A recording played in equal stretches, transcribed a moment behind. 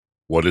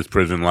What is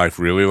prison life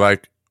really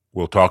like?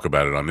 We'll talk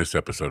about it on this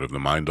episode of the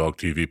Mind Dog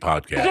TV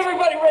podcast. Is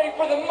everybody ready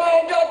for the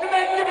Mind Dog, the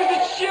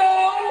Magnificent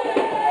Show?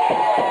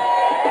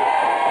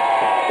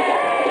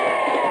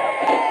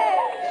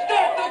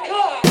 Start the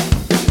clock!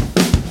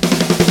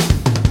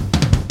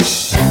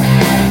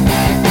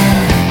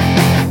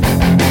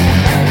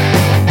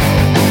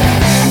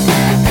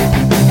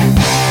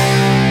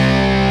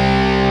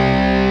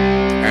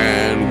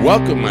 And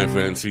welcome, my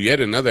friends, to yet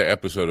another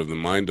episode of the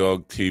Mind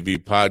Dog TV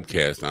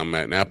podcast. I'm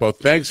Matt Napo.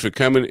 Thanks for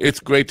coming. It's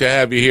great to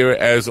have you here,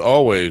 as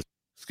always.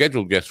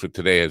 Scheduled guest for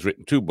today has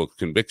written 2 books,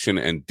 Conviction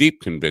and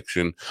Deep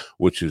Conviction,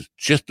 which is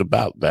just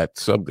about that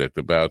subject,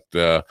 about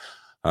the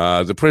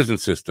prison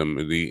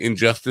system, the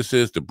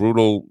injustices, the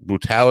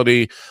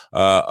brutality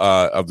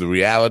of the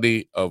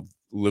reality of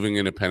living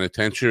in a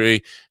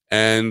penitentiary.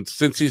 And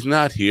since he's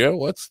not here,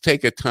 let's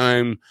take a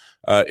time,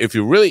 if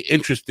you're really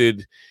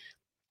interested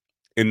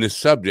in this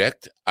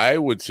subject, I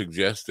would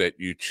suggest that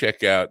you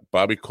check out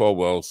Bobby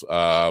Caldwell's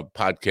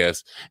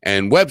podcast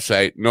and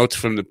website, Notes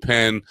from the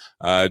Pen.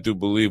 I do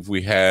believe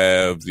we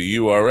have the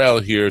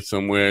URL here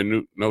somewhere,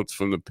 Notes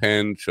from the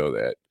Pen, show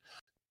that.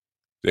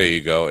 There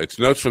you go. It's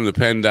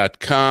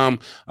notesfromthepen.com.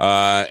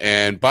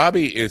 And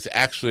Bobby is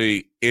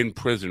actually in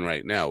prison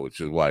right now,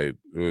 which explains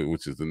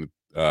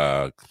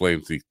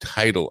the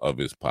title of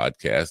his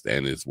podcast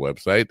and his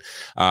website.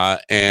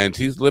 And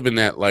he's living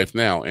that life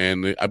now.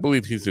 And I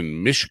believe he's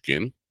in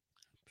Michigan.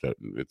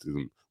 It's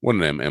one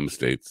of them M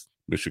states,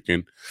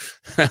 Michigan.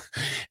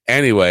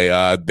 Anyway,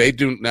 they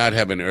do not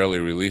have an early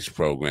release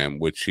program,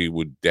 which he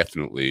would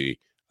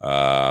definitely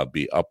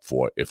be up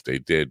for if they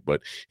did.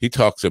 But he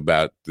talks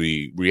about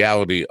the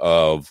reality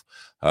of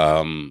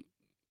the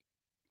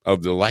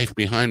life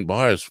behind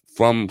bars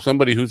from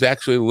somebody who's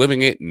actually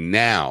living it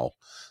now.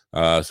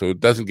 So it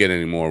doesn't get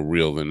any more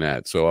real than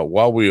that. So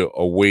while we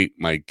await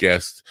my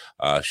guest,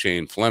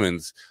 Shane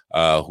Flemons,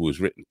 who has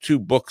written 2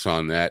 books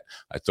on that,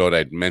 I thought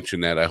I'd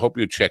mention that. I hope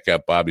you check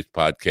out Bobby's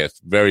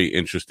podcast. Very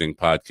interesting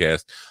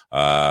podcast.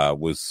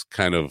 Was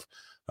kind of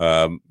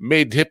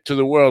made hip to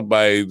the world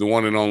by the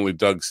one and only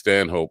Doug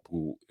Stanhope,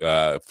 who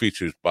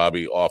features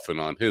Bobby often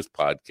on his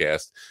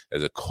podcast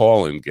as a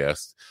call-in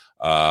guest.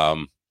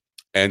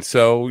 And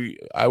so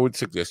I would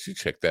suggest you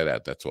check that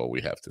out. That's all we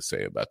have to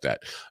say about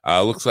that.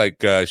 Looks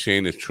like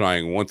Shane is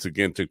trying once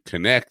again to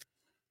connect.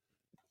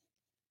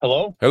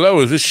 Hello?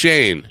 Hello, is this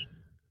Shane?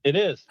 It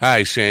is.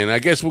 Hi, Shane. I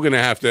guess we're going to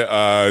have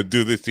to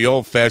do this the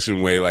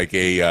old-fashioned way, like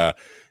a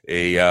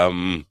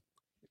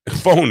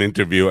phone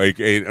interview,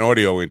 an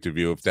audio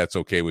interview, if that's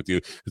okay with you.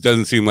 It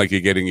doesn't seem like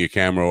you're getting your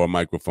camera or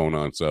microphone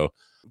on. So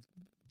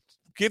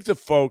give the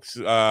folks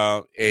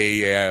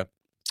the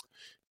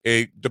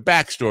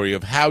backstory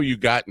of how you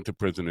got into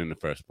prison in the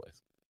first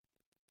place.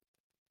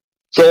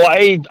 So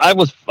I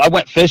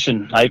went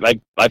fishing. I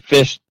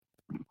fished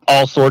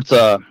all sorts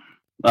of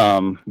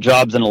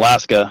jobs in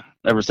Alaska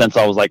ever since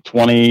I was like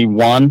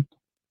 21,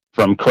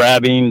 from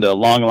crabbing to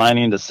long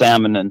lining to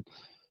salmon. And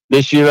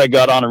this year I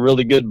got on a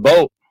really good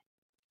boat,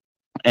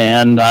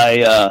 and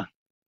a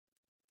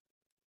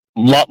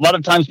lot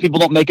of times people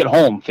don't make it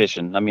home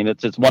fishing. I mean,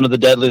 it's one of the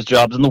deadliest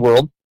jobs in the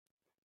world,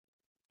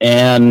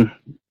 and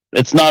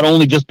it's not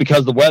only just because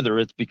of the weather,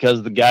 it's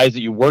because the guys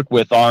that you work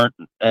with aren't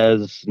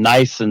as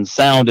nice and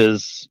sound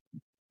as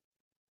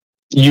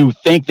you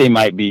think they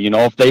might be. You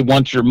know, if they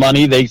want your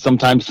money, they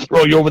sometimes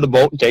throw you over the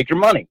boat and take your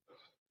money.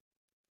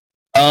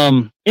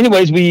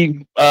 Anyways,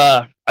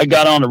 I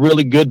got on a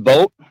really good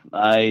boat.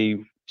 I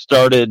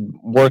started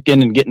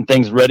working and getting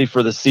things ready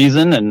for the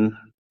season, and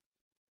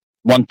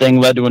one thing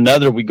led to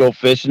another. We go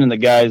fishing, and the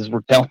guys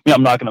were telling me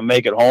I'm not going to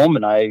make it home,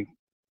 and I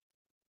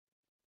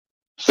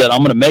said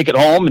I'm going to make it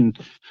home, and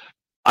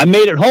I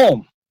made it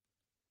home.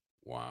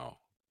 Wow.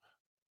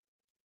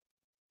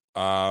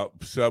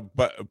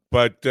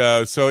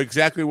 So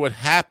exactly what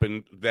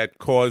happened that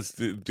caused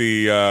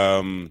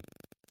the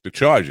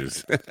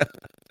charges?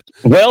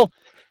 Well,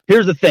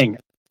 here's the thing.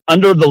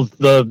 Under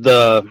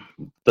the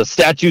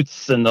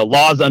statutes and the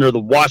laws under the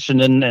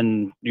Washington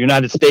and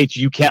United States,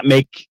 you can't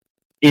make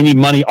any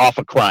money off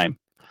a crime,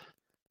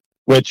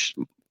 which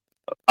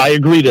I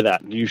agree to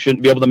that. You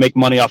shouldn't be able to make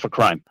money off a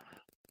crime.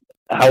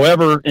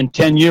 However, in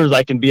 10 years,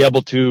 I can be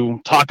able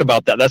to talk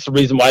about that. That's the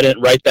reason why I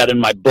didn't write that in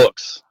my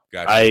books.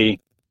 Gotcha.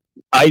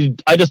 I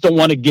just don't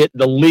want to get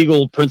the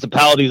legal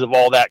principalities of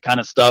all that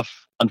kind of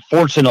stuff.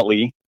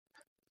 Unfortunately,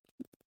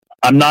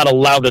 I'm not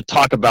allowed to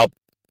talk about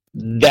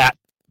that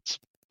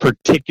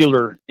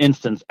particular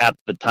instance at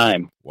the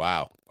time.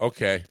 Wow.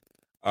 Okay.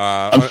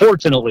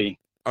 Unfortunately.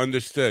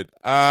 Understood.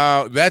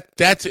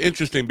 That's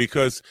interesting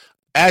because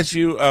as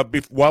you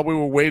while we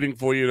were waiting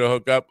for you to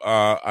hook up,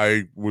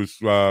 I was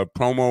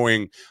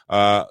promoting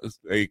an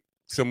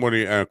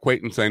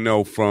acquaintance I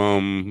know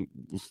from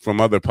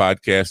other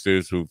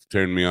podcasters who've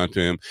turned me on to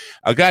him,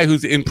 a guy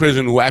who's in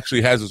prison who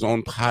actually has his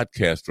own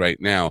podcast right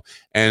now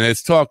and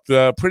has talked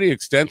pretty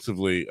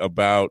extensively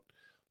about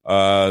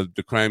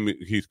the crime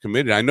he's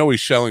committed. I know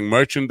he's selling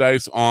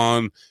merchandise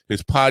on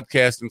his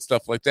podcast and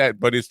stuff like that,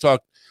 but he's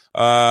talked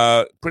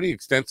pretty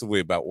extensively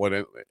about what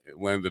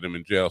landed him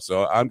in jail.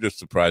 So I'm just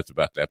surprised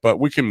about that. But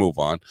we can move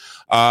on.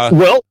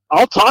 Well,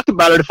 I'll talk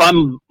about it if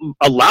I'm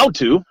allowed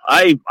to.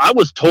 I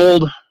was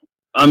told.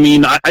 I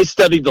mean, I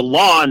studied the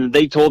law, and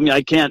they told me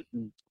I can't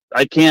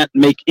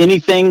make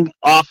anything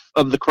off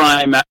of the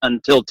crime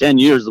until 10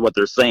 years is what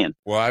they're saying.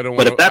 Well, I don't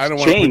want to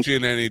put you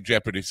in any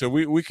jeopardy, so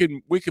we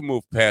can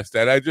move past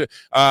that. I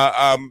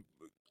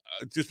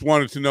just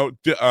wanted to know,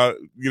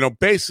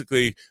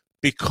 basically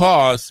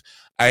because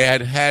I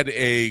had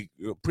a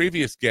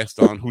previous guest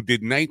on who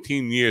did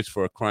 19 years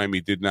for a crime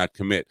he did not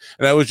commit,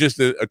 and I was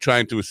just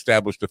trying to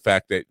establish the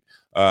fact that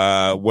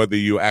whether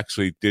you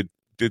actually did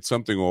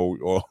something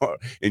or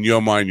in your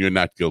mind you're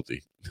not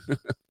guilty.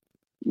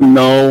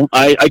 No,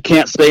 I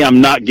can't say I'm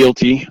not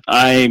guilty.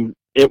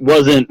 It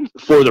wasn't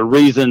for the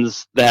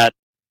reasons that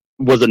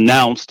was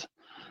announced.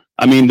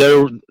 I mean,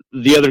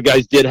 the other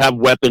guys did have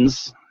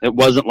weapons. It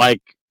wasn't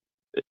like,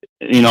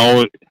 they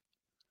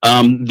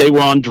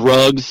were on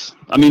drugs.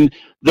 I mean,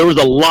 there was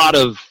a lot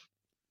of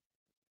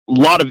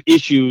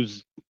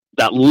issues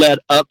that led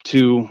up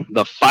to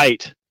the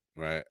fight.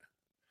 Right.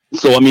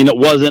 So, I mean, it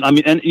wasn't,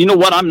 and you know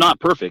what? I'm not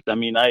perfect. I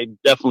mean, I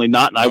definitely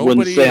not, and I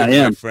wouldn't say I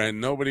am. My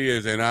friend, nobody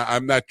is, and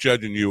I'm not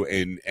judging you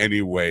in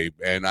any way,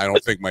 and I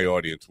don't think my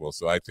audience will,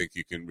 so I think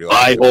you can realize.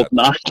 I hope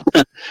not.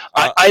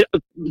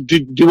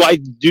 Do I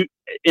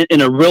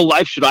in a real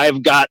life, should I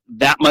have got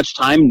that much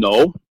time?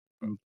 No.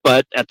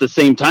 But at the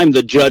same time,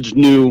 the judge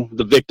knew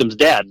the victim's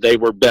dad. They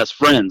were best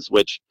friends,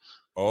 which...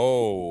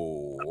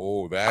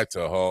 Oh, that's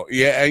a whole...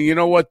 Yeah, and you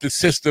know what? The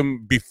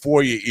system,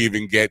 before you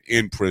even get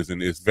in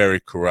prison, is very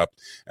corrupt.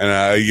 And,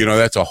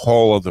 that's a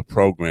whole other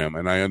program,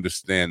 and I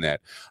understand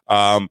that.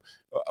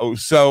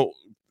 So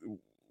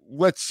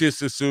let's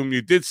just assume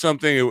you did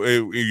something.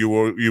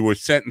 You were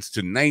sentenced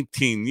to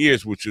 19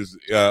 years, which is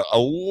a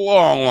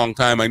long, long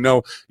time. I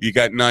know you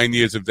got 9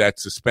 years of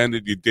that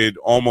suspended. You did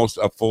almost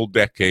a full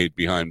decade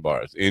behind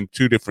bars in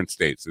 2 different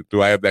states.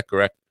 Do I have that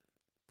correct?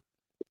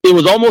 It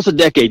was almost a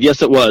decade.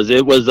 Yes, it was.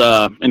 It was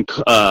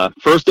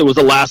first it was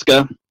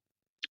Alaska,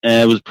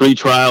 and it was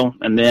pre-trial,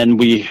 and then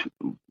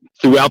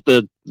throughout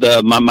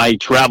my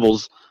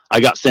travels, I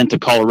got sent to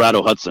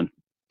Colorado Hudson.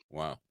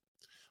 Wow.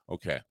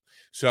 Okay.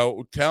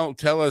 So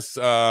tell us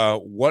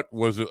what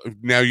was it?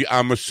 Now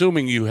I'm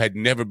assuming you had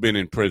never been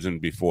in prison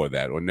before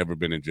that, or never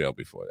been in jail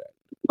before that.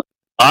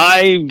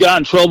 I got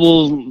in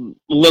trouble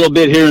a little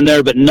bit here and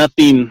there, but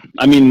nothing.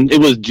 I mean, it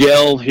was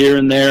jail here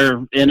and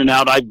there, in and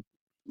out.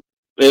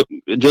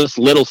 Just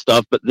little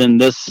stuff, but then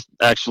this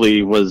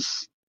actually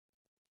was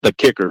the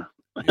kicker.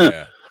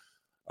 Yeah.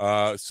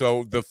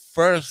 So the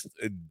first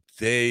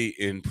day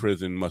in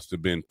prison must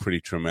have been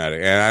pretty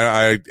traumatic,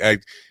 and I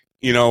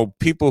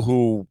people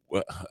who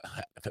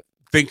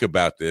think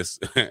about this,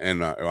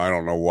 and I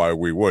don't know why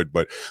we would,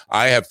 but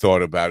I have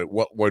thought about it.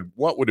 What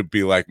would it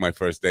be like my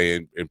first day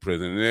in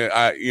prison?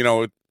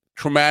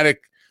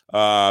 Traumatic,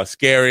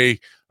 scary.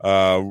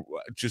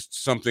 Just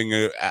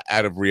something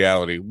out of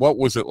reality. What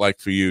was it like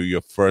for you,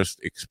 your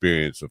first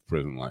experience of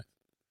prison life?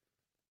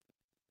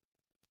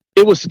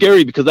 It was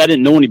scary because I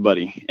didn't know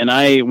anybody. And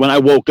when I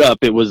woke up,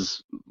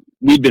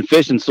 we'd been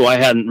fishing, so I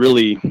hadn't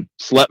really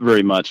slept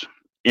very much.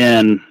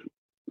 And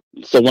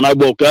so when I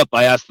woke up,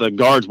 I asked the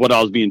guards what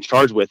I was being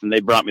charged with, and they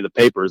brought me the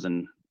papers,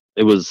 and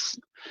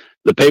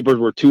the papers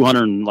were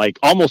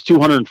almost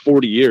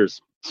 240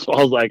 years. So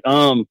I was like,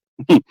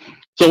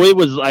 so it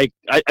was like,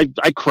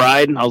 I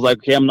cried, and I was like,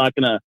 okay, I'm not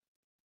going to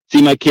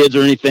see my kids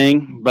or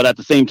anything. But at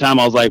the same time,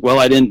 I was like, well,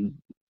 I didn't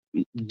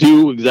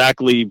do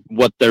exactly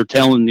what they're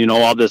telling,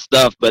 all this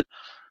stuff. But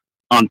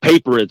on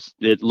paper,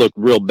 it looked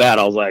real bad.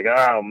 I was like,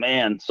 oh,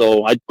 man.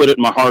 So I put it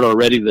in my heart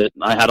already that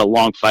I had a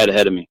long fight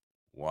ahead of me.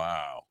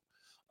 Wow.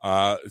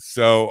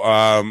 So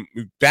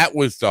that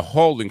was the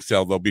holding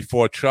cell, though,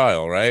 before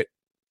trial, right?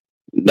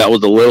 That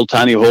was a little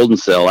tiny holding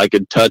cell. I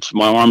could touch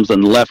my arms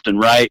on left and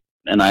right.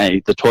 And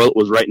the toilet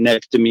was right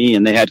next to me,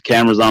 and they had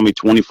cameras on me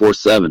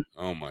 24/7.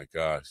 Oh my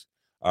gosh!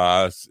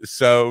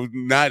 So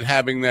not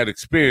having that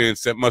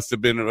experience, that must have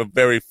been a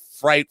very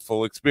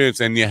frightful experience.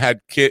 And you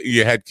had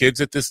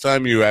kids at this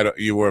time.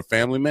 You were a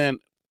family man.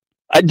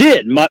 I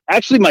did. My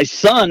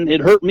son. It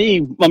hurt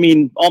me. I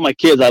mean, all my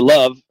kids I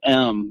love.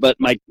 But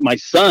my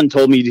son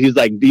told me, he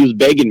was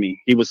begging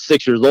me. He was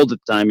 6 years old at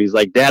the time. He's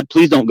like, Dad,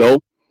 please don't go.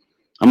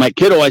 I'm like,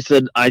 kiddo. I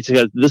said,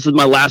 this is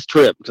my last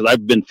trip because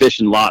I've been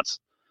fishing lots.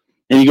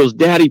 And he goes,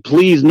 Daddy,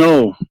 please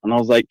no. And I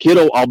was like,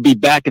 kiddo, I'll be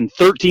back in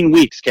 13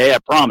 weeks. Okay. I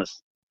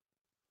promise.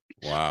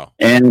 Wow.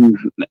 And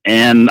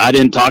I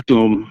didn't talk to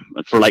him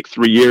for like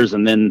 3 years.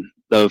 And then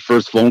the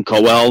first phone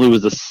call, it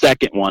was the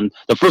second one.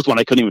 The first one,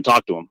 I couldn't even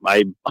talk to him.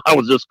 I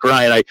was just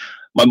crying.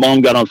 My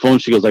mom got on the phone.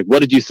 She goes like,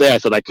 what did you say? I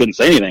said, I couldn't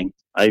say anything.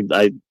 And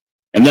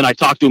then I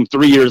talked to him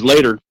 3 years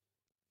later,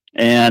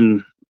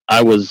 and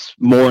I was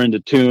more into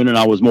tune, and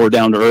I was more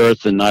down to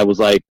earth. And I was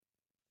like,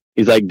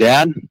 he's like,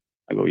 Dad?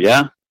 I go,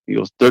 yeah. He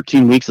goes,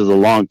 13 weeks is a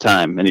long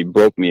time. And he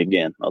broke me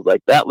again. I was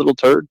like, that little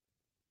turd.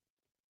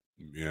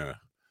 Yeah.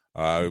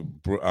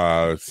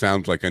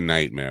 Sounds like a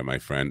nightmare, my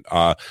friend.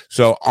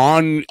 So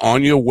on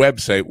your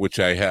website, which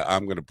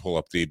I'm going to pull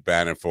up the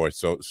banner for it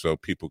so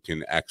people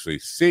can actually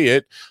see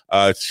it.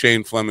 It's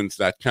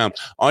ShaneFlemons.com.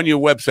 On your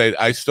website,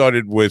 I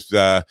started with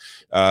a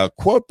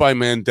quote by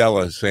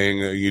Mandela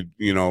saying,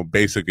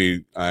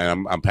 basically,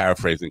 I'm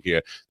paraphrasing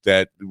here,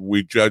 that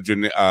we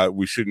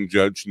shouldn't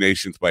judge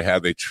nations by how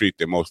they treat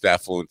their most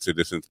affluent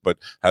citizens, but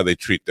how they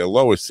treat their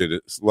lowest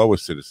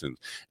citizens.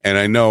 And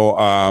I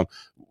know.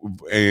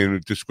 And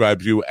it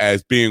describes you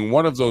as being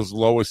one of those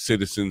lowest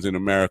citizens in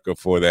America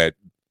for that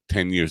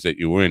 10 years that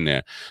you were in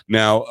there.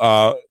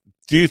 Now,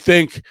 do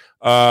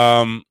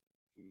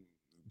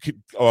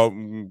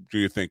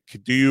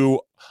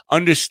you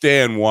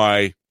understand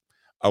why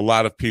a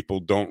lot of people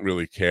don't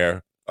really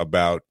care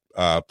about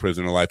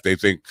prisoner life? They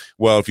think,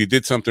 well, if you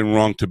did something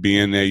wrong to be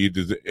in there,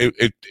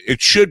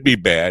 it should be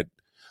bad.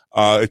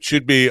 It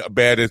should be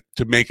bad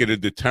to make it a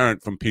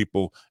deterrent from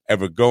people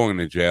ever going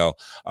to jail.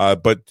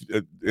 But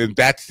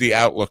that's the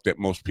outlook that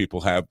most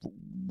people have.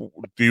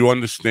 Do you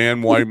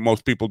understand why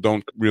most people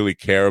don't really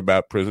care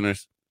about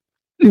prisoners?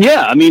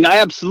 Yeah, I mean, I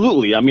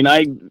absolutely. I mean,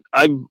 I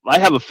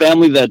have a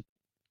family that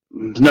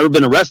has never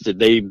been arrested.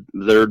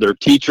 They're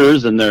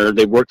teachers and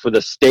they work for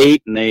the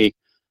state. And a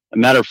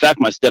matter of fact,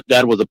 my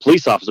stepdad was a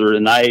police officer,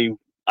 and I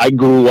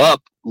grew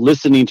up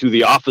listening to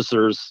the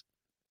officers.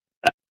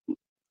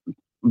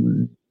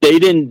 They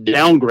didn't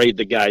downgrade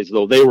the guys,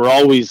 though. They were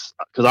always,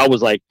 because I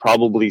was like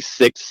probably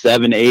 6,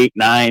 7, 8,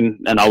 9,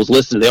 and I was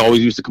listening. They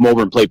always used to come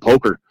over and play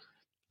poker.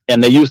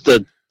 And they used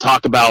to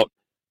talk about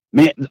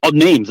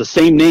names, the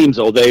same names.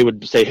 Oh, they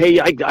would say, hey,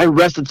 I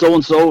arrested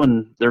so-and-so.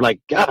 And they're like,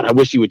 God, I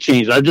wish you would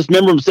change. I just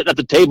remember them sitting at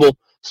the table,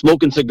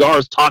 smoking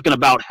cigars, talking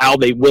about how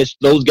they wished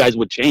those guys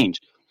would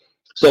change.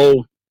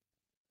 So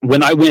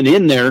when I went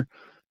in there,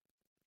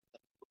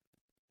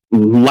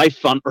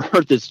 life on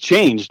earth has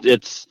changed.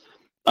 It's,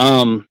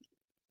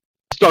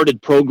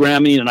 started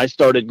programming, and I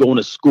started going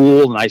to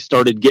school, and I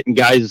started getting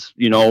guys,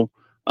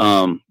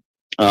 I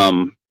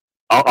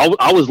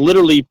was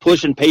literally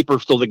pushing paper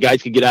so the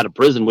guys could get out of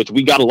prison, which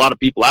we got a lot of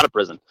people out of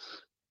prison.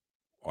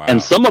 Wow.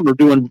 And some of them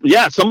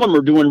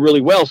are doing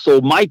really well.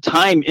 So my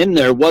time in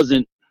there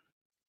wasn't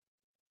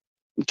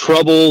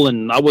trouble,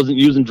 and I wasn't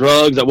using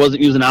drugs. I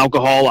wasn't using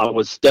alcohol. I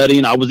was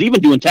studying. I was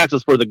even doing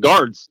taxes for the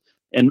guards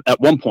and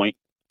at one point.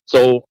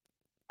 So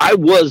I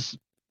was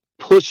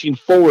pushing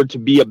forward to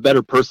be a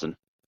better person.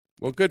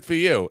 Well, good for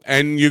you.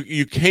 And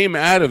you came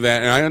out of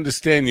that, and I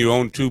understand you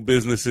own 2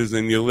 businesses,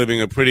 and you're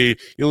living pretty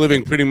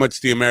much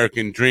the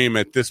American dream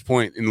at this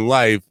point in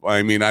life.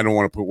 I mean, I don't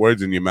want to put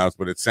words in your mouth,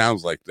 but it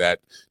sounds like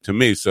that to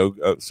me. So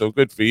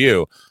good for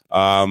you.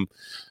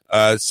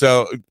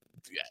 So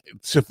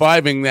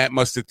surviving that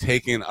must have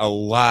taken a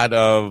lot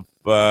of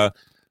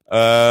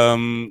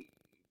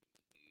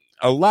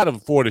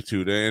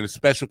fortitude and a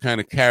special kind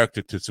of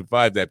character to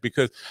survive that.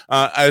 Because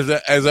as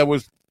I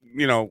was,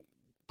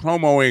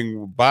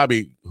 promoting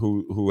Bobby,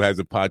 who has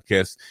a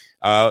podcast,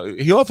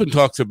 he often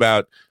talks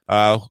about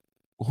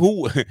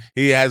who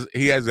he has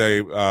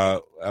a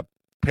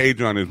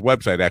page on his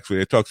website. Actually,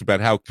 it talks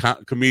about how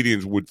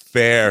comedians would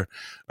fare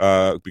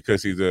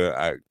because he's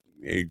a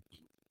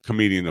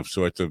comedian of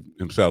sorts of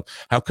himself.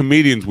 How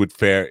comedians would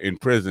fare in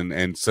prison,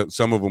 and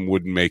some of them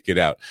wouldn't make it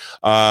out.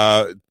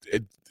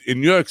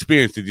 In your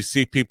experience, did you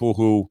see people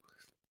who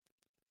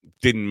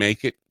didn't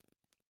make it?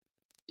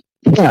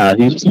 Yeah,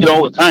 you see it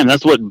all the time.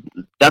 That's what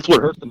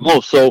hurt the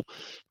most. So,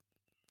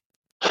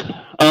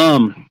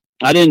 I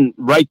didn't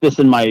write this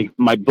in my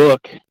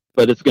book,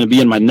 but it's going to be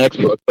in my next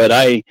book. But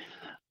I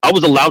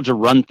was allowed to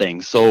run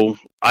things, so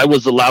I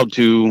was allowed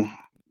to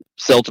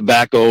sell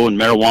tobacco and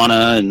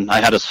marijuana, and I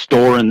had a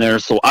store in there.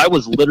 So I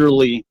was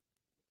literally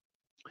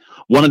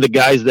one of the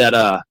guys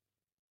that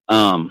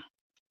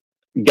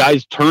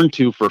guys turned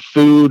to for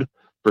food,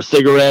 for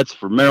cigarettes,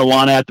 for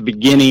marijuana at the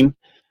beginning,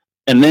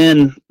 and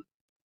then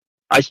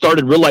I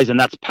started realizing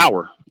that's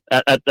power.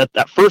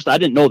 At first, I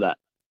didn't know that.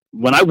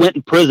 When I went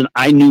in prison,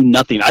 I knew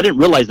nothing. I didn't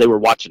realize they were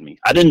watching me.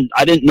 I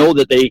didn't know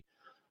that they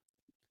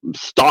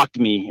stalked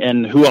me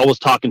and who I was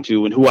talking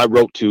to and who I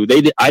wrote to.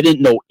 I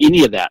didn't know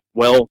any of that.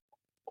 Well,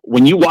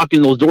 when you walk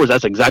in those doors,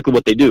 that's exactly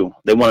what they do.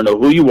 They want to know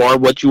who you are,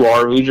 what you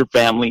are, who's your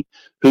family,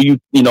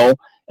 and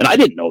I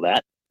didn't know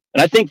that.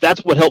 And I think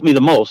that's what helped me the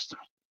most.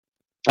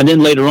 And then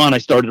later on, I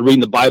started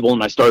reading the Bible,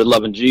 and I started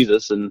loving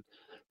Jesus, and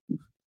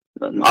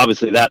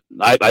obviously that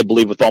I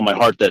believe with all my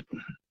heart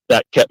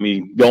that kept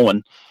me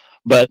going.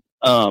 But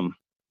some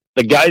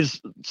guys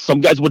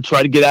would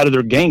try to get out of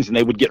their gangs, and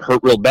they would get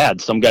hurt real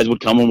bad. Some guys would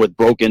come in with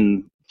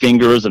broken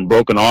fingers and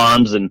broken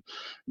arms and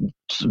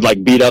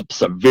like beat up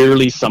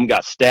severely. Some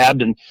got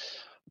stabbed, and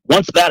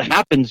once that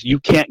happens, you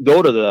can't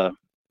go to the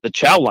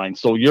chow line.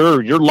 So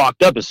you're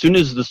locked up. As soon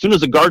as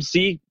the guards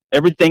see,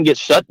 everything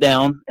gets shut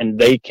down, and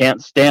they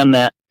can't stand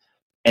that,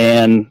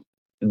 and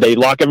they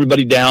lock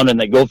everybody down, and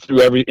they go through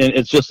and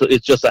it's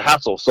just a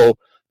hassle. So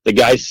the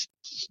guys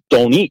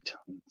don't eat.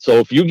 So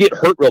if you get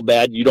hurt real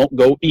bad, you don't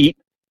go eat.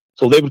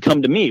 So they would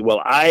come to me. Well,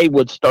 I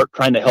would start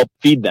trying to help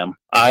feed them.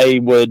 I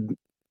would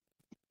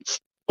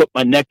put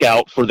my neck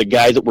out for the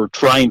guys that were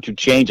trying to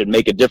change and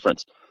make a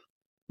difference.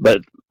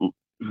 But a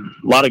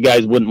lot of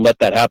guys wouldn't let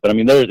that happen. I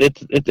mean,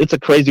 it's a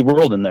crazy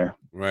world in there.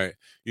 Right.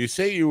 You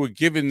say you were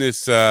given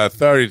this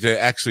authority to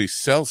actually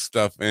sell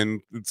stuff,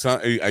 and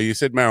you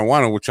said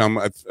marijuana, which I'm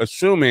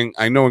assuming.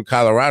 I know in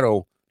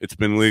Colorado it's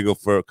been legal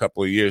for a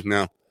couple of years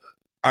now.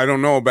 I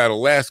don't know about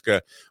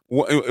Alaska.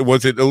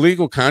 Was it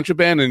illegal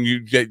contraband, and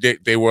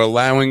they were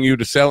allowing you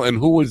to sell? And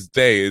who was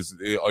they?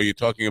 Are you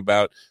talking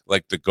about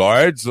like the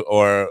guards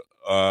or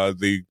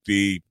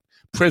the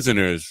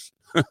prisoners?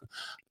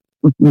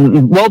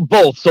 Well,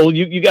 both. So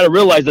you got to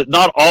realize that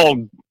not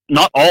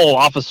all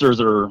officers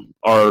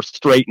are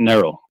straight and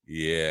narrow.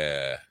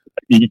 Yeah.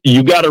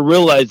 You got to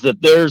realize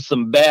that there's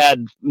some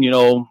bad,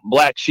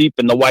 black sheep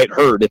in the white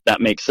herd, if that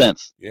makes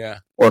sense. Yeah.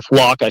 Or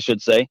flock, I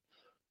should say.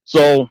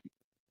 So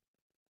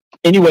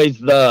anyways,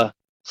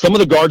 some of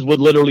the guards would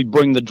literally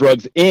bring the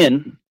drugs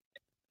in,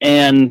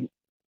 and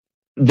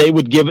they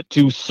would give it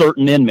to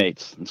certain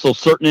inmates. So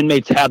certain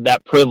inmates had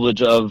that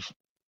privilege of,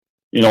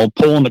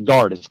 pulling the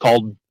guard. It's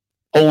called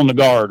pulling the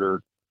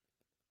guard,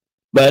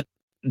 but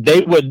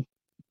they would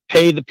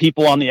pay the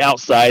people on the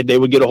outside. They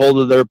would get a hold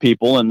of their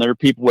people, and their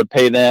people would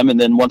pay them. And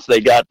then once they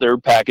got their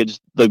package,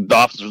 the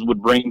officers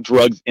would bring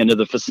drugs into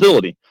the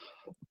facility.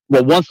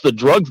 Well, once the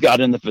drugs got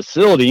in the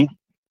facility,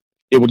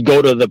 it would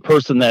go to the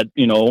person that,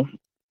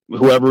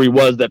 whoever he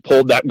was that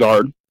pulled that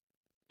guard,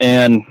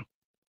 and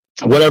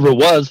whatever it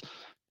was,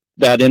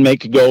 that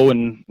inmate could go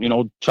and,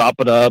 chop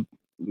it up,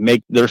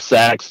 make their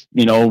sacks,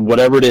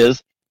 whatever it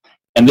is.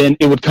 And then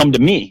it would come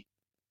to me.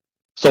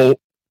 So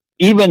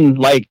even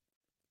like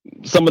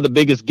some of the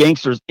biggest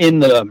gangsters in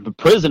the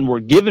prison were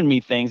giving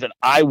me things, and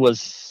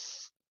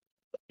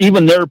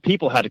even their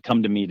people had to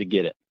come to me to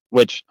get it,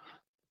 which,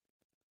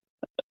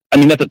 I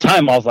mean, at the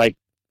time I was like,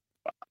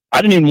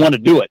 I didn't even want to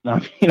do it. I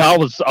mean, I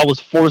was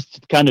forced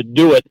to kind of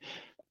do it.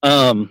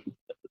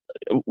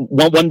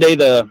 One day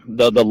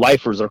the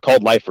lifers are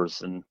called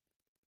lifers, and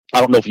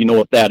I don't know if you know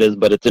what that is,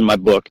 but it's in my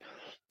book.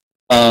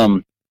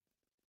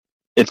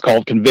 It's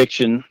called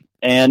Conviction.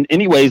 And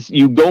anyways,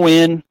 you go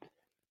in,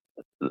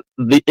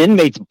 the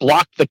inmates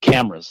block the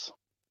cameras.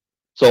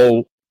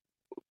 So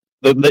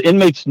the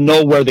inmates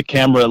know where the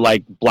camera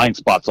like blind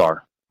spots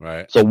are.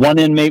 Right. So one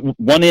inmate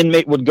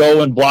would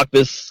go and block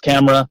this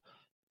camera,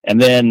 and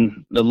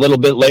then a little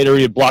bit later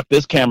he'd block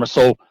this camera.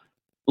 So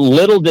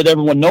little did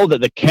everyone know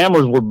that the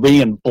cameras were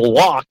being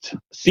blocked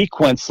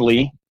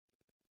sequentially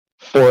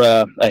for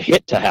a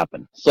hit to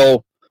happen.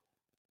 So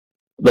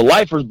the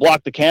lifers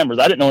blocked the cameras.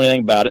 I didn't know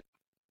anything about it.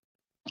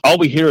 All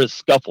we hear is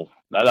scuffle.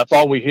 That's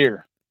all we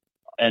hear.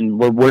 And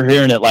we're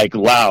hearing it like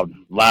loud.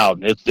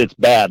 It's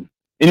bad.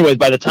 Anyways,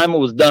 by the time it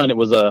was done, it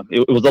was a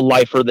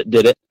lifer that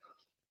did it.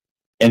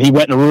 And he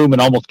went in a room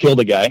and almost killed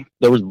a guy.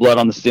 There was blood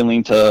on the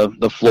ceiling to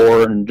the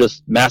floor and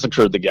just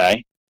massacred the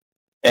guy.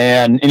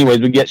 And anyways,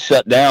 we get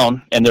shut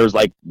down, and there's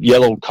like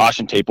yellow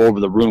caution tape over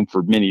the room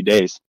for many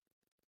days.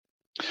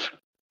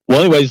 Well,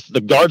 anyways, the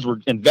guards were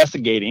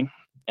investigating,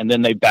 and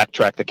then they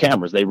backtracked the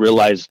cameras. They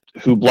realized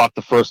who blocked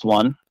the first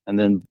one and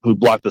then who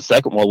blocked the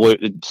second one. Well,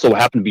 it so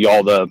happened to be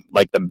all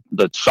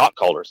the shot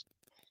callers.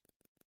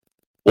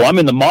 Well, I'm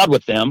in the mod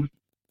with them.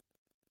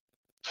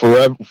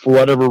 For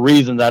whatever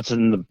reason, that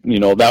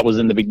was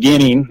in the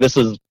beginning. This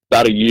is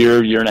about a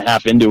year and a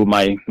half into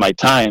my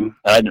time.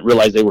 I didn't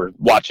realize they were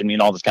watching me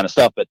and all this kind of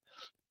stuff. But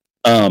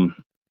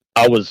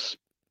I was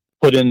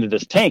put into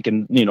this tank,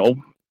 and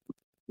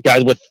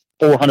guys with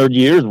 400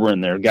 years were in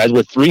there. Guys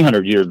with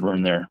 300 years were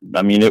in there.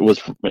 I mean,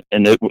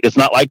 it's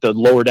not like the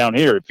lower down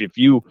here.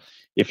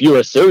 If you're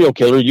a serial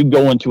killer, you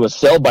go into a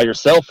cell by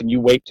yourself and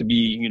you wait to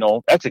be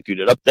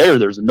executed. Up there,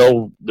 there's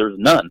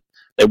none.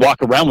 They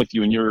walk around with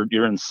you, and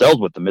you're in cells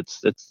with them.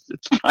 It's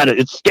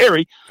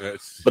scary,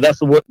 but that's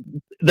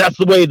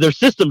the way their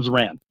systems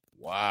ran.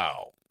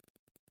 Wow.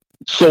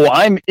 So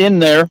I'm in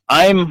there.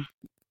 I'm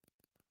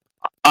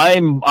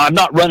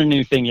not running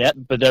anything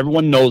yet, but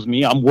everyone knows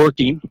me. I'm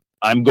working.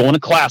 I'm going to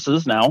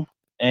classes now,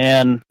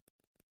 and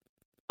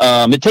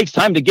it takes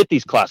time to get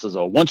these classes.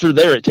 Though once you're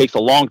there, it takes a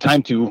long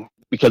time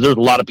because there's a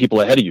lot of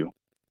people ahead of you.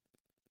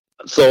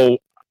 So,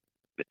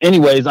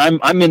 anyways,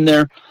 I'm in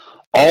there.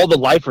 All the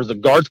lifers, the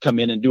guards come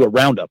in and do a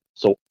roundup.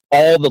 So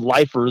all the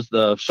lifers,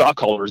 the shot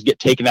callers, get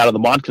taken out of the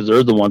mod because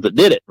they're the ones that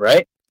did it,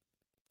 right?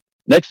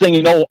 Next thing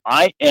you know,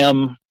 I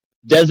am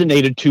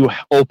designated to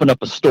open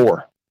up a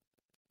store.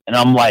 And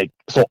I'm like,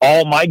 so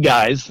all my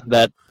guys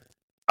that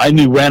I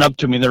knew ran up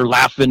to me, they're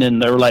laughing and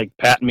they're like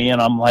patting me,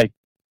 and I'm like,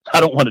 I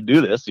don't want to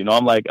do this.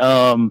 I'm like,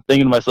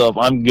 thinking to myself,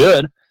 I'm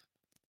good.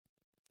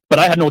 But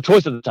I had no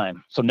choice at the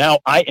time. So now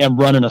I am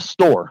running a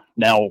store.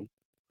 Now,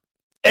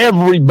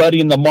 everybody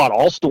in the mod,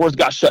 all stores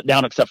got shut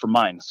down except for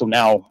mine. So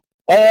now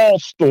all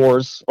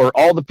stores or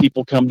all the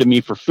people come to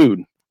me for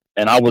food,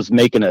 and I was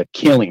making a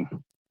killing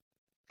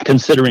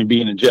considering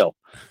being in jail.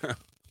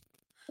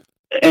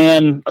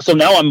 And so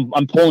now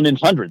I'm pulling in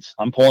hundreds.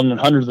 I'm pulling in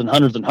hundreds and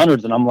hundreds and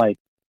hundreds. And I'm like,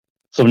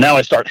 so now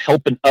I start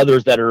helping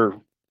others that are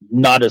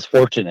not as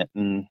fortunate.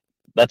 And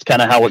that's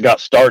kind of how it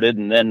got started.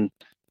 And then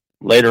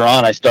later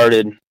on, I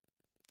started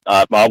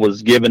I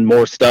was given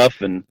more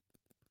stuff, and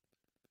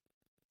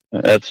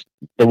that's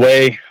the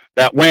way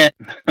that went.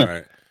 All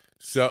right.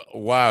 So,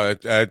 wow,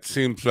 it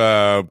seems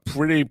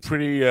pretty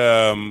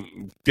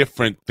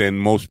different than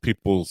most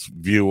people's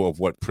view of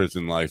what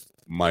prison life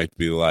might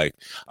be like.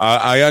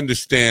 I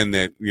understand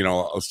that,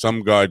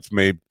 some guards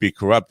may be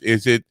corrupt.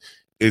 Is it,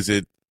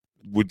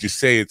 would you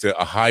say it's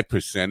a high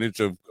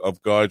percentage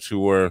of guards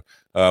who are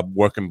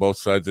working both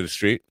sides of the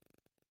street?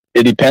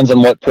 It depends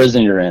on what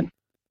prison you're in.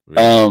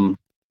 Really?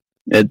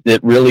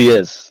 It really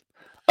is.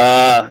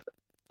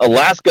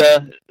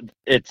 Alaska,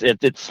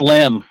 it's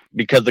slim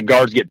because the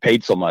guards get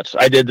paid so much.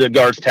 I did the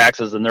guards'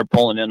 taxes, and they're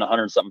pulling in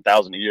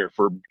 $100,000 a year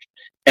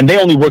and they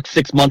only work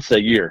 6 months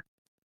a year.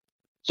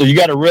 So you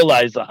got to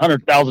realize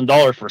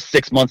 $100,000 for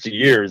 6 months a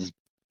year is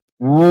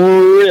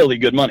really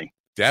good money.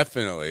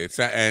 Definitely.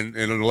 And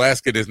in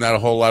Alaska, there's not a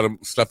whole lot of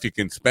stuff you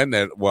can spend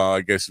that. Well,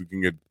 I guess you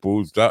can get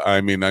boozed up. I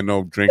mean, I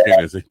know drinking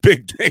is a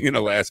big thing in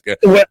Alaska.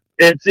 Well,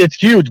 it's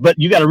huge, but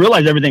you got to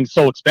realize everything's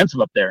so expensive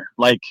up there.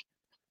 Like,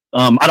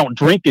 I don't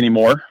drink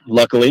anymore,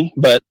 luckily,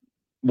 but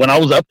when I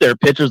was up there,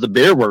 pitchers of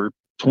beer were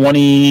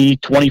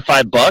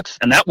 $20-$25,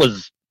 and that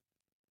was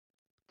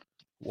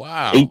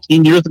wow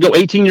 18 years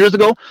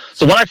ago.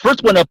 So when I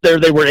first went up there,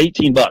 they were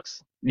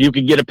 $18. You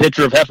could get a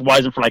pitcher of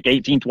Hefeweizen for like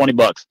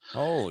 $18-$20.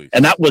 Holy!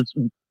 And that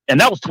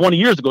was 20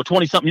 years ago,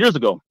 20 something years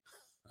ago.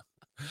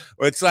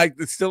 It's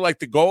still like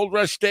the gold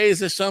rush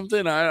days or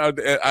something. I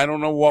don't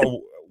know what.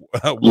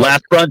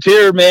 Last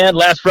frontier, man.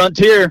 Last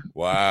frontier.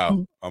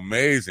 Wow,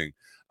 amazing.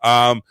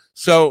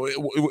 So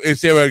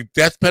is there a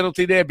death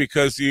penalty there?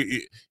 Because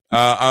it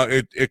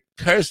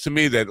occurs to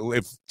me that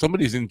if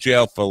somebody's in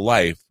jail for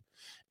life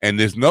and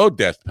there's no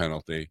death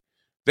penalty,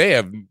 they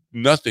have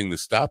nothing to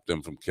stop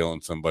them from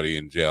killing somebody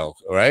in jail,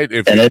 right?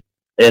 It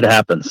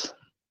happens.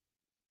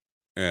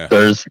 Yeah.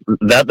 That's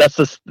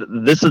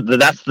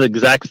the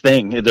exact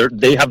thing.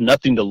 They have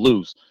nothing to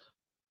lose.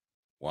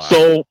 Wow.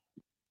 So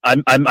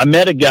I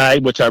met a guy,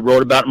 which I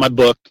wrote about in my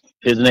book.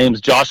 His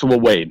name's Joshua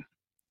Wade.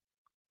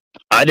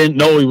 I didn't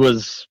know he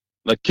was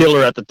a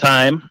killer at the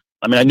time.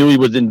 I mean, I knew he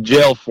was in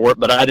jail for it,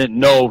 but I didn't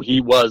know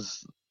he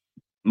was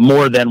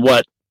more than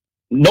what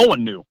no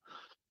one knew.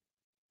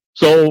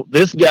 So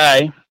this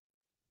guy,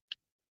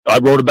 I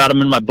wrote about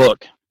him in my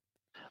book.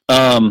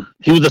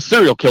 He was a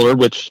serial killer,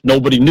 which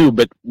nobody knew,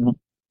 but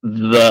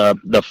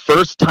the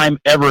first time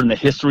ever in the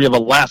history of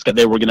Alaska,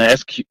 they were going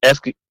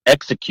to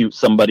execute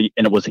somebody,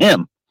 and it was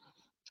him.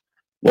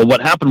 Well,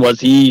 what happened was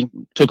he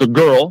took a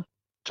girl,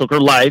 took her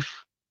life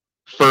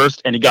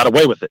first, and he got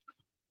away with it.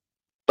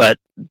 But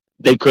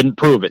they couldn't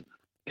prove it.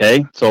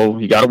 Okay, so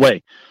he got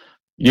away.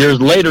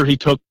 Years later, he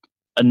took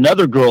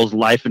another girl's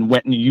life and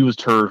went and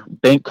used her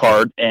bank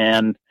card,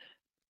 and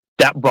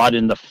that brought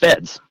in the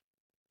feds.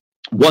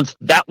 Once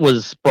that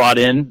was brought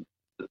in,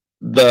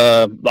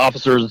 the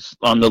officers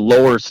on the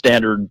lower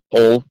standard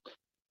pole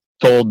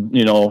told,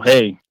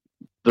 hey,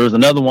 there's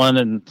another one.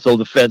 And so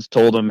the feds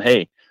told him,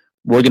 hey,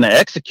 we're going to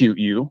execute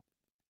you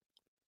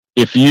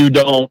if you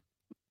don't,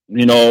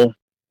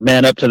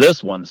 man up to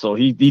this one. So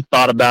he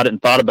thought about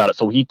it.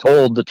 So he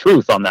told the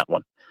truth on that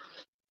one.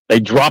 They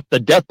dropped the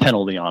death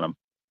penalty on him.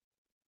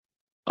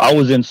 I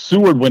was in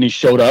Seward when he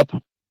showed up.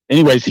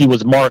 Anyways, he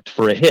was marked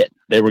for a hit.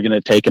 They were going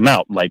to take him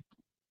out, like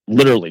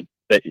literally.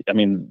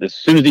 As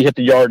soon as he hit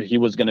the yard, he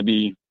was going to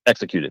be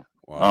executed.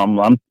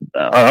 Wow.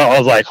 I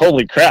was like,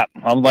 holy crap.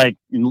 I'm like,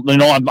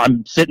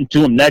 I'm sitting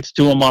next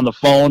to him on the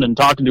phone and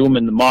talking to him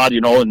in the mod,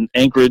 in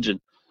Anchorage. And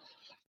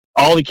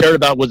all he cared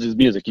about was his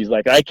music. He's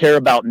like, I care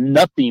about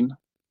nothing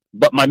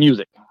but my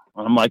music.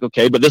 And I'm like,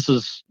 okay, but this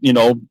is,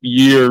 a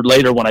year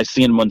later when I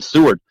seen him on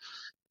Seward.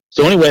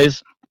 So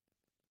anyways,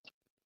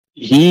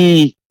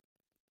 he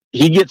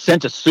gets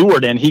sent to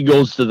Seward and he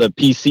goes to the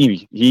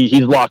PC.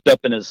 He's locked up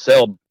in his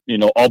cell,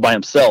 all by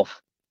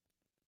himself.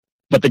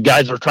 But the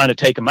guys are trying to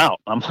take him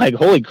out. I'm like,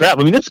 holy crap.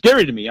 It's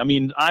scary to me. I'm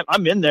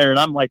in there and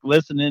I'm like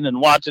listening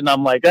and watching.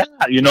 I'm like,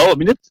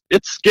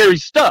 it's scary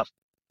stuff.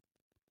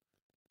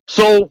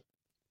 So,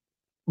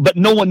 but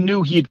no one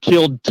knew he had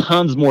killed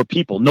tons more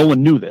people. No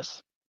one knew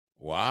this.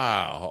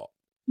 Wow.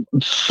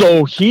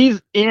 So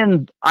he's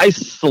in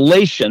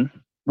isolation,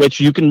 which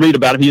you can read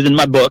about him. He's in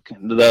my book.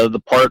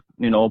 The part,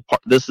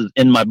 this is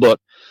in my book.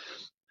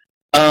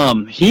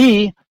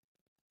 He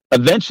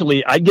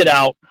eventually, I get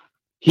out.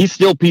 He's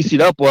still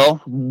PC'd up.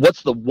 Well,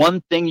 what's the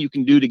one thing you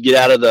can do to get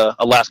out of the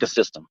Alaska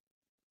system?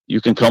 You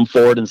can come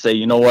forward and say,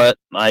 you know what?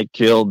 I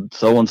killed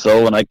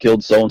so-and-so, and I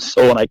killed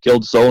so-and-so, and I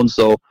killed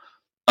so-and-so.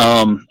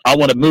 I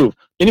want to move.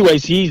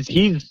 Anyways, he's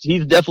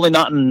definitely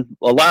not in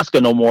Alaska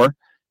no more,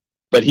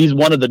 but he's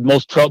one of the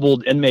most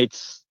troubled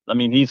inmates.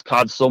 He's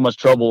caused so much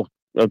trouble.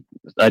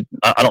 I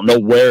don't know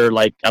where,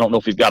 I don't know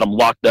if he's got him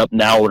locked up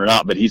now or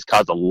not, but he's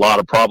caused a lot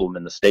of problem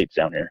in the States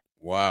down here.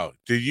 Wow.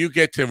 Did you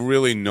get to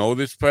really know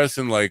this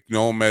person,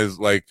 know him as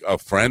a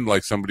friend,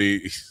 like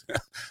somebody?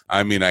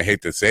 I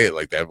hate to say it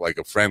like that, like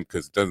a friend,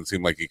 because it doesn't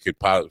seem like he could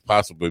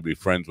possibly be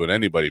friends with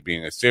anybody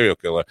being a serial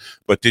killer.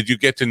 But did you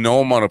get to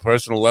know him on a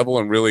personal level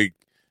and really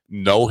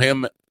know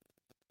him?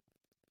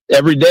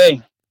 Every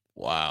day.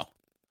 Wow.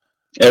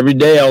 Every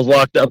day I was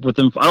locked up with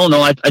him. I don't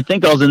know. I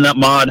think I was in that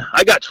mod.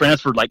 I got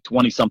transferred like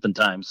 20 something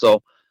times.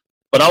 So,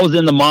 but I was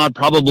in the mod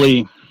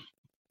probably,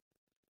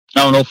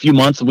 I don't know, a few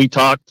months, and we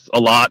talked a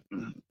lot.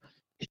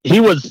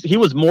 He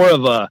was more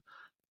of a,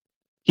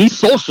 he's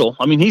social.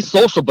 I mean, he's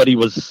social, but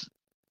you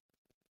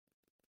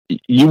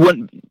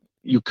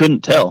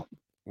couldn't tell.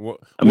 Was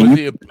mean,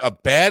 he a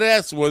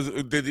badass?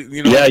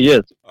 Yeah, he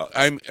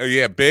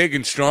is. Big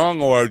and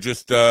strong, or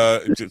just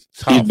tough?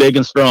 He's big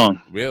and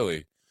strong.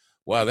 Really?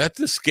 Wow, that's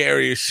the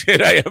scariest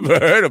shit I ever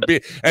heard of.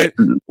 And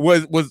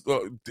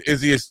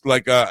is he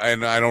like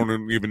and I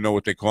don't even know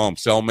what they call him,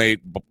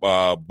 cellmate,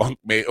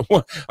 bunkmate?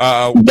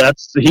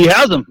 He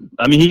has him.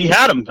 I mean, he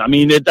had him. I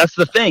mean, that's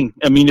the thing.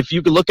 I mean, if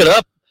you could look it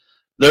up,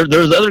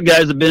 there's other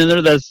guys that have been in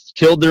there that's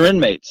killed their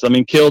inmates. I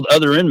mean, killed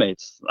other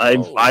inmates.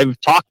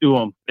 I've talked to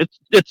them.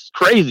 It's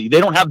crazy.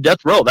 They don't have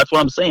death row. That's what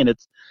I'm saying.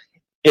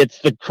 It's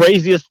the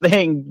craziest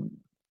thing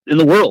in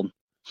the world.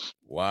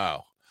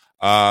 Wow.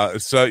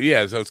 So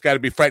it's got to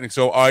be frightening.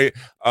 So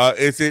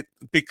is it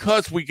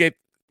because we get,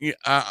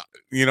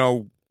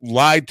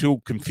 lied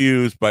to,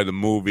 confused by the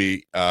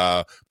movie,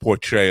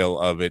 portrayal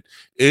of it?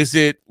 Is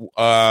it,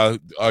 are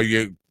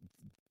you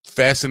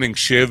fastening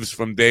shivs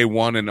from day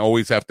one and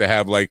always have to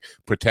have like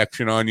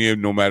protection on you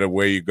no matter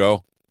where you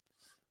go?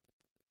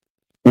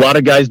 A lot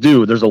of guys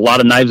do. There's a lot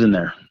of knives in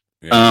there.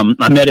 Yeah.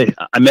 I met a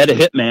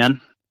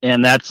hitman,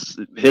 and that's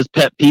his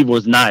pet peeve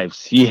was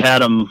knives. He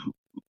had them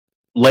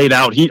laid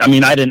out.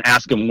 I didn't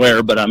ask him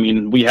where, but I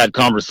mean, we had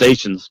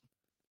conversations,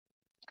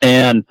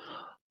 and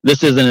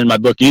this isn't in my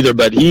book either,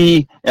 but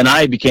he and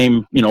I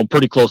became,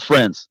 pretty close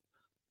friends.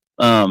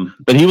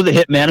 But he was a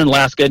hitman in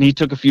Alaska, and he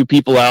took a few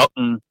people out,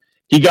 and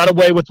he got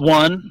away with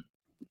one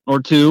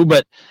or two,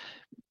 but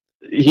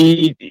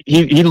he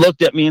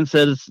looked at me and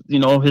says,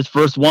 his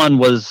first one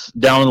was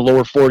down in the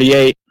lower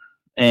 48,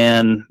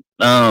 and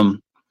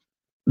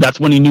that's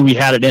when he knew he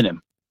had it in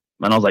him.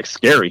 And I was like,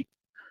 scary.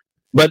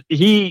 But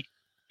he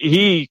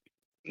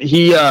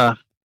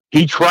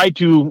tried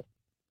to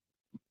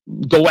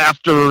go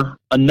after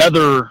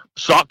another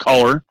shot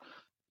caller,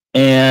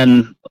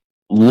 and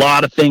a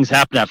lot of things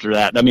happened after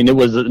that. I mean, it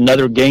was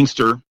another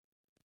gangster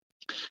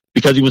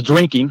because he was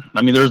drinking.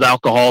 I mean, there's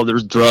alcohol,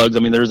 there's drugs. I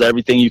mean, there's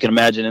everything you can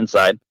imagine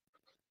inside.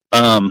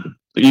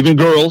 Even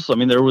girls. I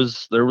mean, there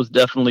was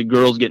definitely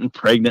girls getting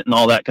pregnant and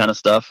all that kind of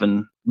stuff.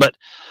 But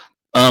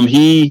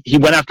he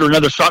went after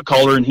another shot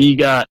caller, and him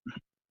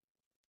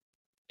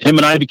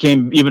and I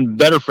became even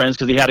better friends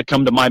because he had to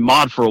come to my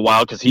mod for a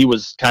while because he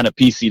was kind of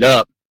PC'd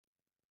up.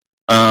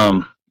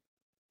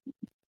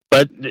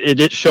 But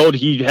it showed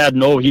he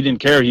didn't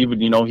care. He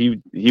would,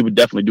 he would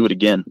definitely do it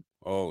again.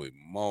 Holy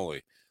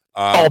moly.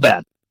 All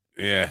bad.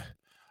 Yeah.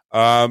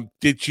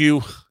 Did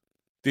you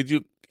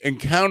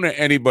encounter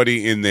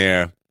anybody in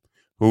there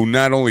who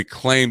not only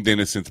claimed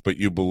innocence, but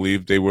you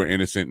believed they were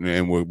innocent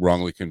and were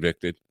wrongly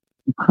convicted?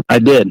 I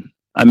did.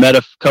 I met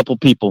a couple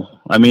people.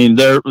 I mean,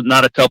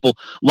 not a couple.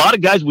 A lot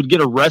of guys would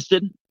get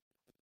arrested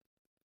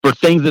for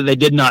things that they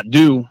did not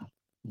do,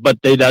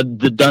 but they'd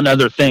done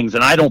other things.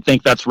 And I don't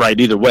think that's right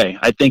either way.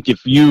 I think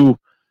if you're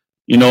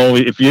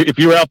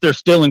out there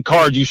stealing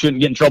cars, you shouldn't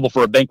get in trouble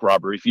for a bank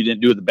robbery if you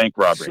didn't do the bank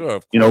robbery. Sure,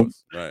 of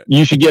course. Right.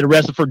 You should get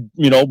arrested for,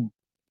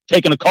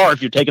 taking a car.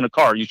 If you're taking a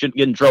car, you shouldn't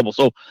get in trouble.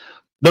 So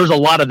there's a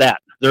lot of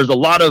that. There's a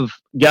lot of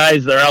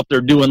guys that are out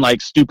there doing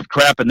like stupid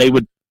crap, and they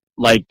would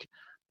like,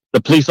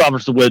 the police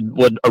officer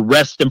would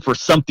arrest them for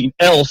something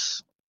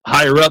else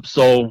higher up,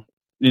 so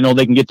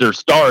they can get their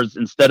stars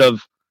instead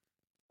of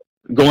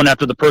going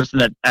after the person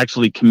that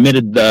actually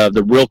committed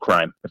the real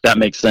crime. If that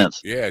makes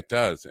sense. Yeah, it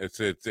does.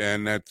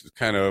 And that's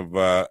kind of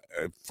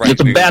frightening.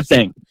 It's a bad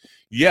thing.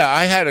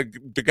 Yeah,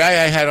 the guy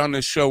I had on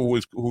this show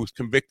who was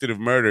convicted of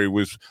murder. He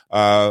was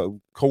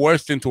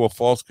coerced into a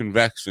false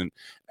conviction,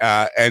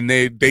 and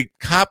they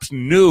cops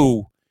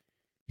knew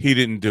he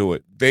didn't do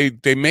it.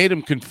 They made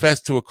him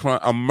confess to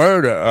a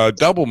murder, a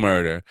double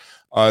murder,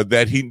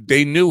 that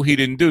they knew he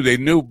didn't do. They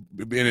knew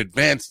in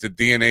advance the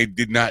DNA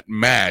did not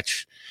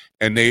match,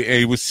 and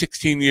he was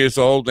 16 years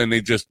old, and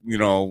they just,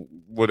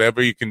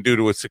 whatever you can do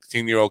to a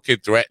 16-year-old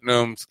kid, threaten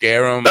him,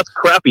 scare him. That's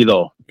crappy,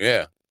 though.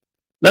 Yeah,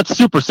 that's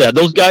super sad.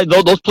 Those guys,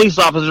 those police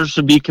officers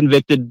should be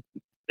convicted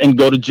and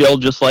go to jail,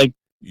 just like.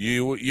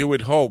 You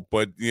would hope,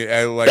 but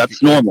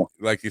that's normal.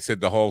 Like you said,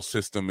 the whole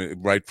system,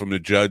 right from the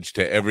judge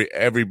to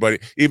everybody,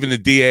 even the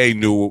DA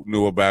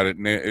knew about it,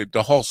 and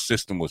the whole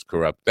system was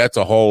corrupt. That's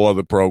a whole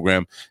other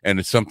program, and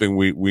it's something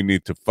we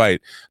need to fight.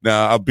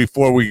 Now,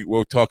 before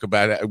we'll talk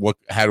about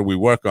how do we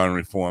work on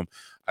reform,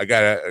 I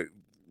gotta,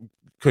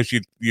 because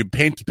you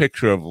paint a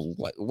picture of a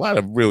lot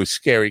of really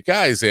scary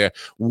guys there.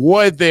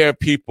 Were there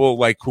people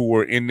like who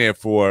were in there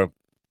for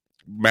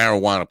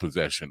marijuana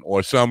possession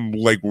or some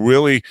like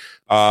really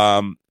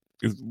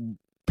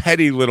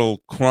petty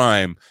little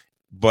crime,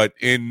 but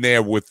in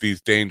there with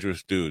these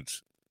dangerous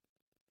dudes?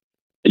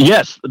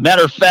 Yes,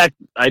 matter of fact,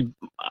 I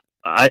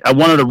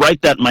wanted to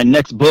write that in my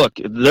next book.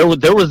 There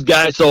was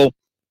guys. So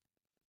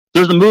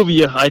there's a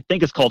movie, I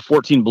think it's called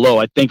 14 Below.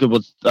 I think it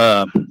was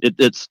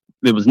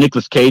it was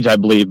Nicolas Cage, I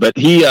believe, but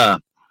he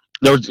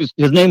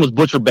his name was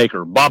Butcher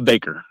Baker, Bob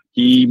Baker.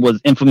 He was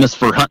infamous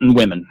for hunting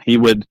women. He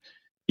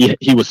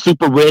was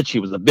super rich. He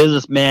was a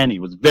businessman. He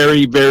was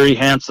very, very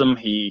handsome.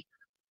 He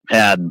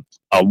had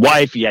a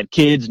wife. He had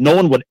kids. No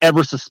one would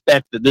ever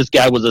suspect that this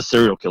guy was a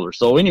serial killer.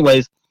 So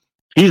anyways,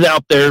 he's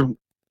out there.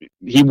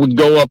 He would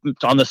go up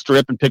on the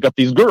strip and pick up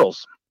these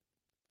girls.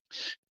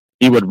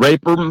 He would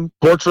rape them,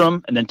 torture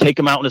them, and then take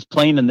them out in his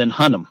plane and then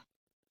hunt them.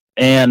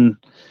 And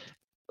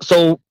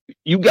so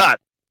you got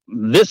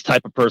this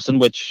type of person,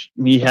 which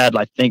he had,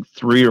 I think,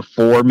 3 or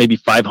 4, maybe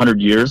 500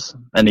 years,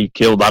 and he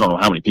killed, I don't know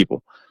how many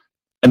people.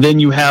 And then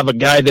you have a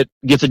guy that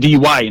gets a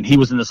DUI, and he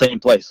was in the same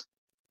place.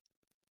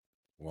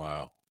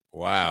 Wow.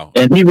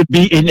 And he would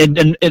be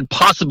and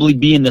possibly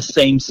be in the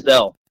same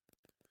cell.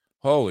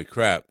 Holy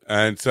crap.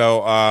 And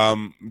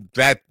so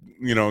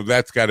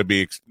that's got to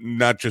be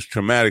not just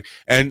traumatic.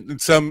 And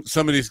some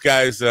of these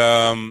guys,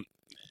 I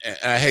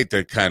hate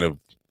to kind of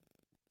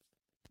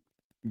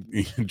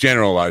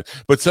generalize,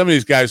 but some of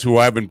these guys who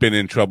haven't been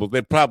in trouble,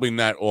 they're probably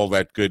not all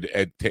that good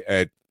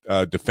at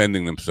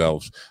defending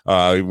themselves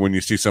when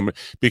you see somebody,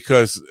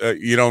 because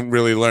you don't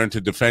really learn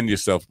to defend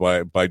yourself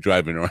by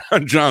driving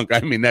around drunk.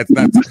 I mean, that's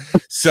not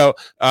so.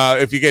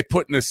 If you get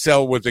put in a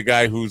cell with a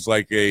guy who's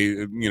like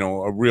a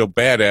real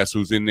badass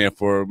who's in there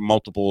for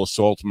multiple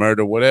assaults,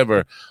 murder,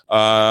 whatever,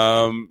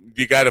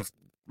 you got to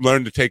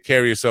learn to take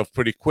care of yourself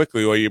pretty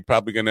quickly, or you're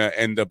probably going to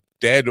end up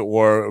dead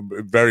or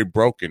very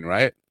broken,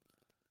 right?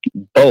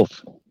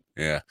 Both.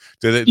 Yeah.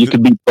 You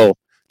could be both.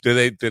 Do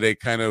they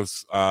kind of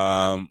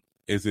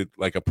is it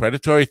like a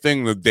predatory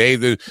thing?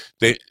 The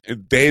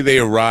day they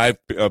arrive,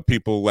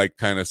 people like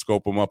kind of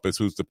scope them up as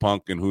who's the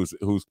punk and who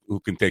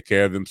can take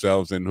care of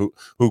themselves and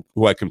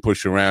who I can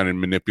push around and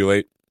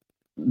manipulate.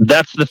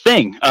 That's the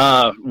thing.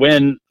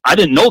 When I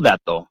didn't know that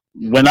though.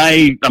 When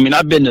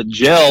I've been to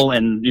jail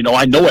and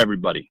I know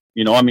everybody.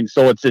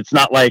 So it's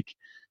not like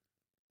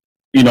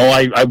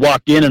I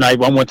walk in and I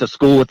went to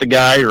school with the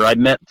guy, or I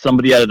met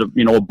somebody at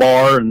a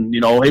bar and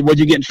hey, what'd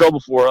you get in trouble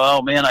for?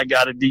 Oh man, I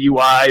got a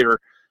DUI, or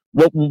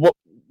what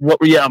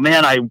were you?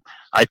 Man, I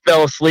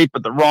fell asleep I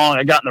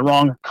got in the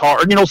wrong car,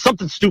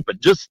 something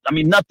stupid. Just,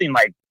 nothing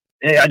like,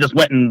 hey, I just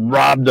went and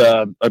robbed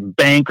a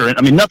bank, or,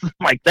 nothing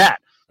like that.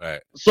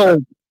 Right.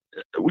 So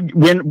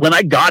when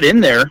I got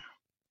in there,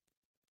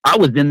 I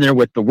was in there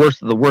with the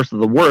worst of the worst of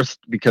the worst,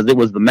 because it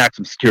was the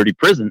maximum security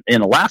prison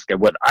in Alaska.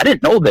 I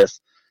didn't know this.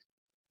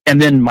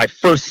 And then my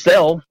first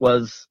cell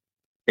was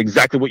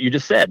exactly what you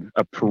just said,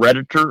 a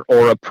predator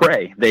or a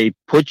prey. They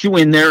put you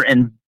in there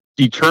and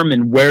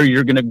determine where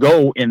you're going to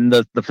go in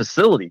the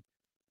facility.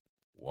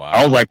 Wow.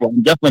 I was like, well,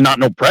 I'm definitely not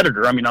no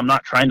predator. I'm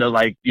not trying to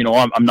I'm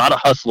not a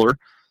hustler.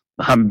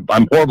 I'm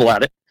horrible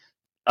at it.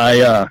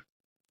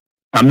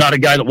 I'm not a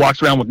guy that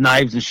walks around with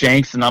knives and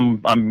shanks, and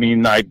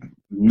I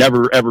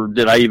never ever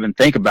did I even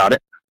think about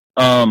it.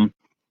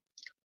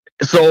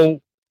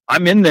 So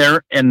I'm in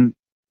there, and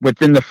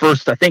within the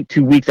first, I think,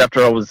 2 weeks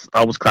after I was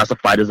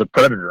classified as a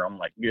predator, I'm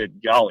like,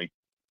 good golly.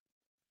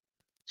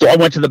 So I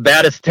went to the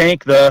baddest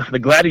tank, the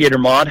Gladiator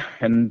mod,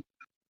 and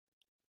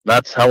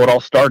that's how it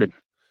all started.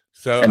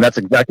 So, and that's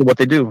exactly what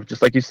they do,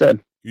 just like you said.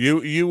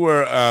 You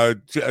were,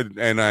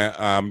 and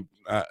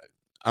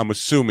I'm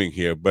assuming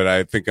here, but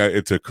I think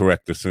it's a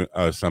correct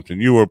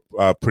assumption. You were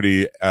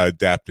pretty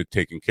adept at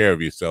taking care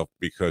of yourself,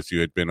 because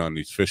you had been on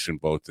these fishing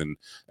boats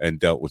and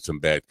dealt with some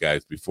bad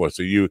guys before.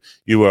 So you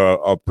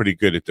are pretty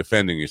good at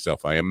defending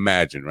yourself, I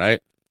imagine, right?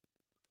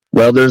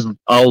 Well,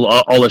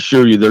 I'll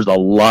assure you, there's a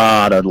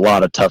lot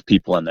of tough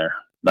people in there.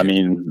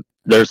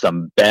 There's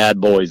some bad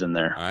boys in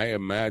there. I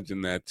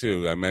imagine that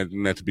too. I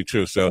imagine that to be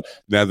true. So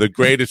now the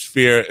greatest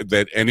fear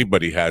that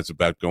anybody has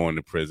about going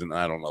to prison,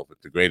 I don't know if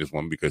it's the greatest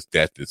one, because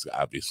death is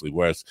obviously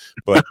worse,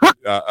 but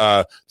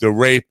the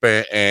rape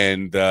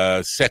and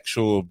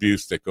sexual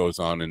abuse that goes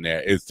on in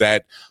there, is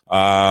that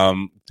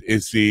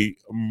is the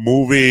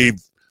movie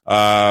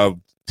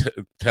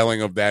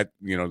telling of that,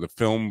 the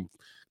film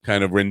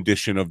kind of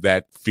rendition of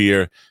that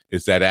fear,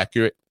 is that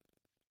accurate?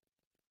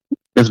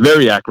 It's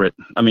very accurate.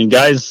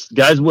 Guys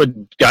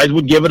would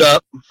give it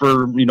up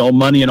for,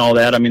 money and all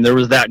that. There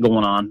was that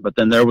going on, but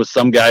then there was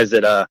some guys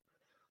that,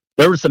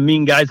 there were some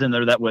mean guys in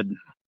there that would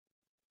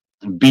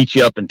beat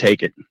you up and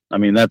take it.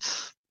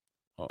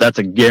 That's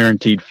a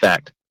guaranteed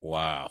fact.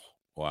 Wow.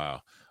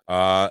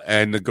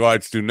 And the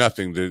guards do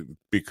nothing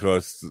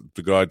because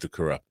the guards are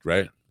corrupt,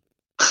 right?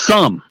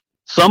 Some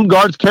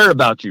guards care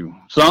about you.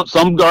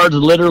 Some guards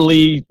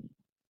literally,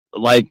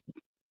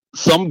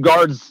 some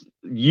guards,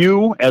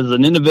 you as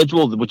an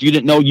individual, which you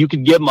didn't know, you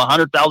could give them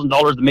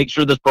 $100,000 to make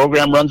sure this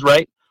program runs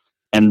right,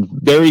 and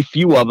very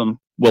few of them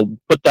will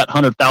put that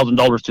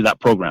 $100,000 to that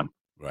program.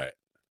 Right.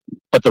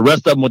 But the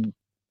rest of them would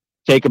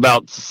take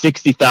about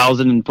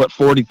 $60,000 and put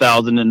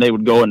 $40,000, and they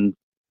would go and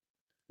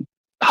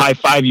high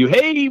five you.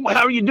 Hey,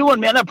 how are you doing,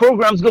 man? That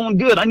program's going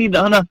good. I need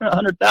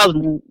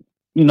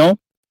 $100,000.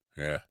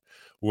 Yeah.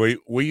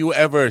 Were you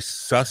ever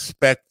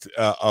suspect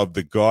of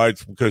the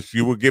guards, because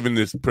you were given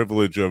this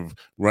privilege of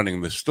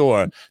running the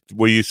store?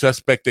 Were you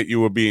suspect that you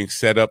were being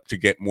set up to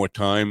get more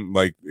time?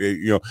 Like,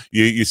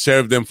 you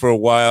served them for a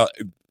while.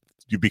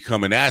 you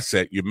become an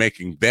asset. You're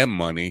making them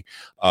money.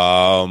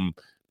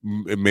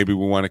 Maybe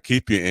we want to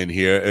keep you in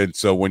here. And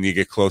so when you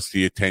get close to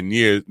your 10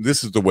 years,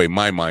 this is the way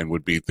my mind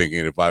would be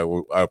thinking if I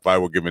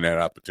were given that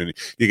opportunity.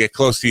 You get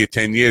close to your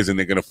 10 years and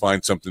they're going to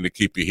find something to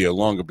keep you here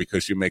longer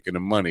because you're making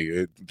them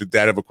money. Did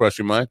that ever cross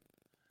your mind?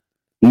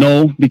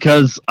 No,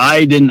 because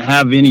I didn't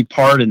have any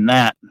part in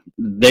that.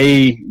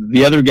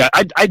 The other guy,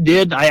 I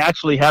did. I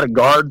actually had a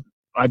guard.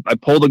 I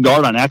pulled a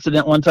guard on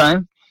accident one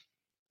time,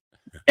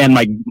 and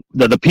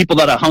the people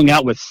that I hung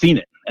out with seen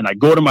it. And I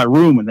go to my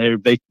room, and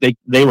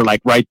they were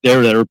like right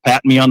there. They were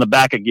patting me on the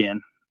back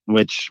again,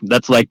 which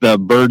that's like the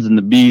birds and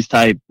the bees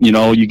type. You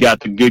know, you got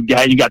the good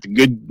guy, you got the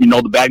good,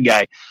 the bad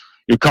guy.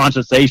 Your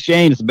conscience says,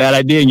 Shane, it's a bad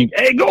idea, and you,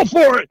 hey, go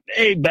for it.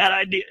 Hey, bad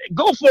idea,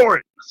 go for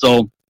it.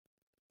 So,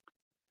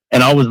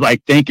 and I was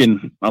like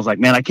thinking, I was like,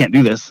 man, I can't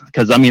do this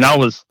because I mean,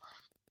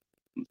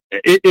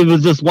 it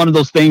was just one of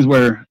those things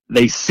where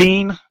they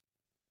seen,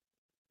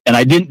 and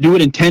I didn't do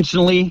it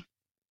intentionally.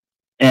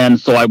 And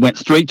so I went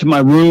straight to my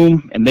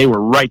room, and they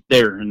were right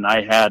there. And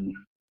I had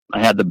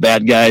the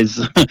bad guys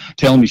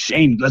telling me,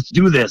 Shane, let's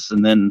do this.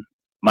 And then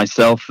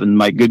myself and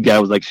my good guy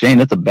was like, Shane,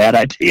 that's a bad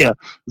idea.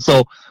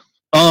 So,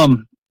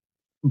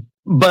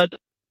 but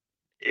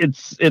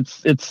it's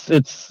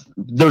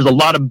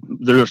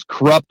there's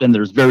corrupt and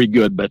there's very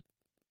good, but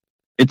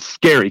it's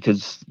scary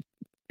because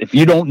if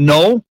you don't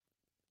know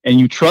and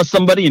you trust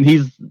somebody and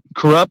he's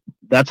corrupt,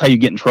 that's how you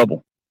get in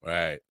trouble.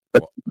 Right.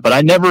 But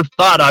I never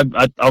thought I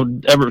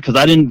would ever, because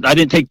I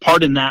didn't take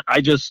part in that. I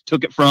just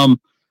took it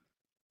from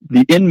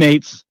the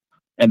inmates,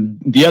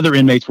 and the other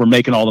inmates were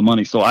making all the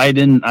money, so I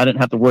didn't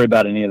have to worry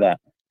about any of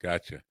that.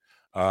 Gotcha.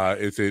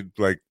 Is it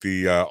like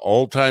the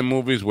old time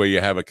movies where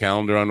you have a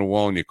calendar on the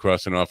wall and you're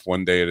crossing off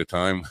one day at a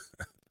time?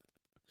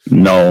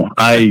 No,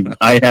 I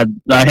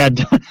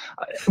had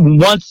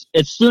once,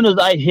 as soon as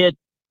I hit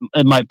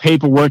in my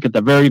paperwork at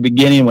the very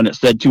beginning when it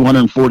said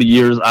 240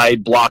 years, I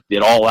blocked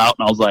it all out,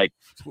 and I was like.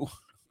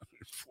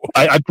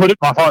 I put it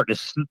in my heart.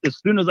 As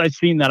soon as I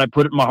seen that, I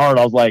put it in my heart.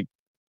 I was like,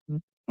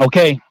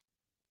 okay.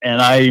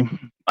 And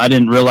I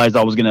didn't realize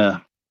I was going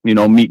to,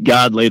 meet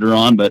God later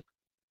on, but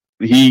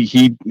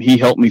he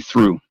helped me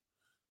through.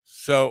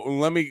 So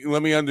let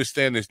me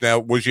understand this. Now,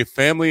 was your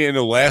family in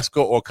Alaska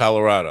or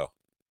Colorado?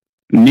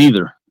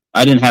 Neither.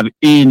 I didn't have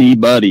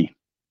anybody.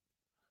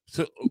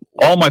 So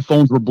all my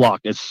phones were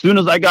blocked. As soon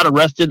as I got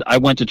arrested, I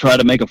went to try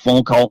to make a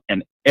phone call,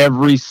 and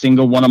every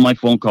single one of my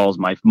phone calls,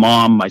 my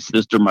mom, my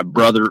sister, my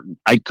brother,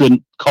 I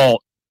couldn't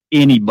call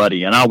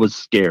anybody, and I was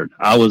scared.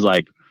 I was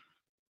like,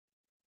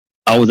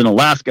 I was in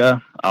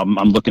Alaska. I'm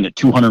looking at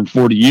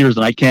 240 years,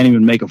 and I can't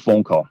even make a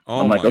phone call. Oh,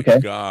 I'm like, my okay.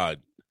 God.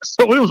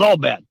 So it was all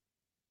bad.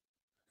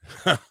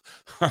 But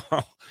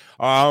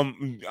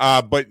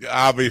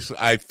obviously,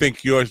 I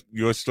think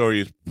your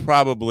story is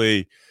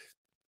probably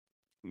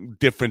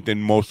different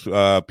than most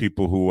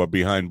people who are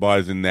behind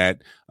bars in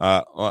that.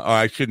 Or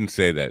I shouldn't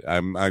say that.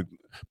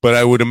 But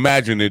I would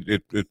imagine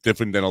it's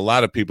different than a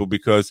lot of people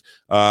because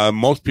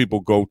most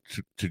people go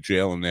to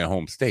jail in their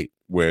home state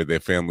where their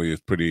family is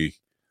pretty,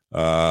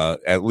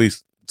 at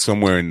least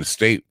somewhere in the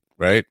state,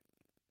 right?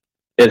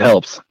 It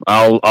helps.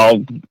 I'll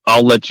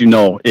let you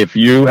know if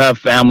you have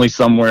family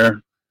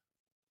somewhere.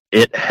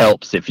 It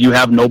helps. If you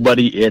have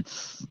nobody,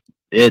 it's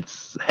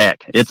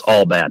heck. It's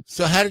all bad.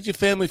 So how did your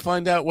family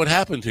find out what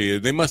happened to you?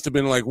 They must have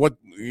been like,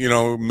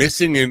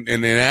 missing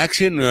in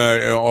action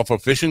off a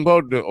fishing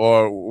boat,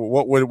 or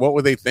what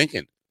were they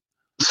thinking?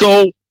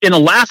 So in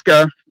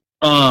Alaska,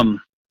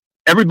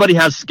 everybody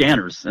has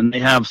scanners, and they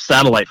have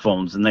satellite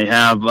phones, and they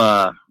have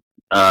like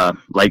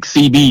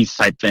CBs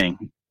type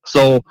thing.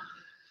 So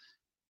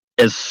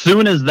as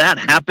soon as that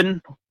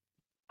happened,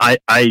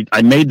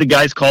 I made the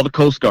guys call the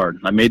Coast Guard.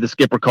 I made the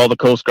skipper call the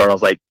Coast Guard. I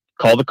was like,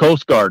 call the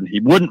Coast Guard. He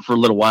wouldn't for a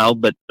little while,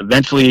 but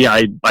eventually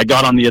I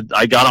got on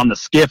the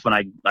skiff, and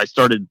I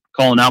started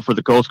calling out for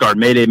the Coast Guard,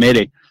 Mayday,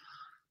 Mayday.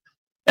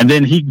 And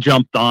then he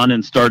jumped on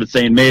and started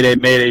saying Mayday,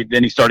 Mayday.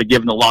 Then he started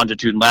giving the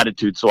longitude and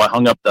latitude. So I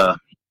hung up the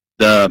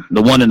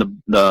one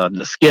in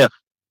the skiff.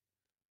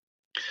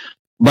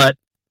 But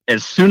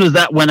as soon as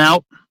that went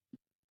out,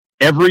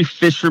 every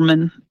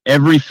fisherman,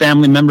 every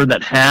family member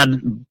that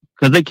had,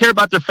 because they care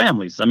about their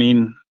families. I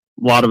mean,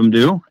 a lot of them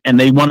do, and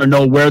they want to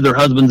know where their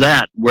husband's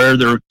at, where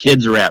their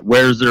kids are at,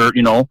 where's their,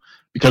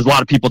 because a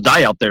lot of people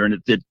die out there,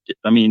 and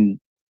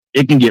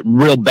it can get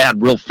real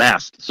bad real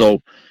fast.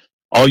 So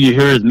all you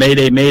hear is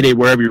Mayday, Mayday,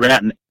 wherever you're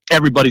at, and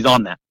everybody's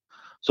on that.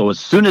 So as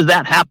soon as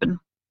that happened,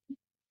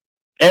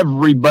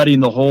 everybody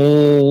in the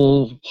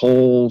whole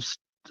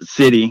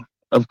city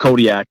of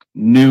Kodiak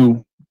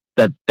knew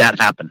that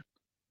happened.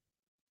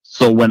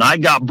 So when I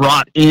got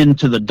brought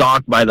into the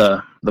dock by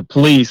the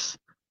police,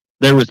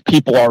 there was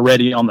people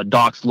already on the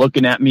docks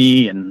looking at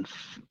me. And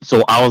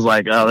so I was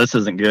like, oh, this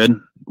isn't good,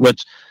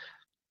 which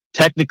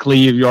technically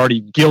you're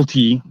already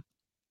guilty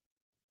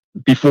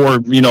before,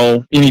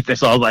 anything.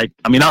 So I was like,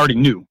 I already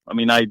knew.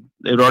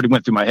 It already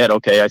went through my head.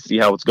 Okay, I see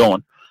how it's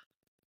going.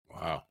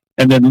 Wow.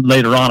 And then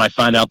later on, I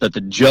find out that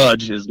the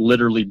judge is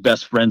literally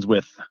best friends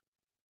with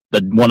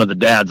one of the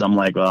dads. I'm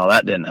like, well,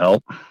 that didn't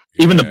help.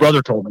 Even the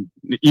brother told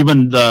me.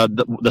 Even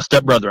the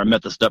stepbrother. I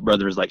met the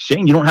stepbrother. Is like,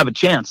 Shane, you don't have a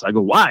chance. I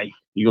go, why?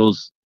 He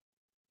goes,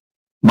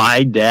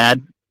 my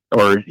dad,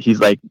 or he's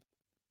like,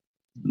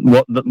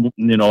 well, I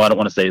don't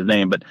want to say his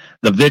name, but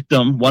the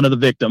victim, one of the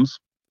victims,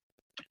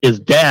 his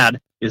dad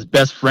is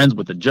best friends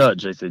with the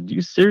judge. I said,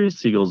 you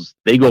serious? He goes,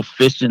 they go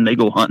fishing, they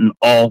go hunting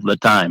all the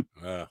time.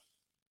 I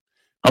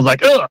was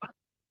like, ugh.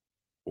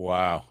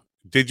 Wow.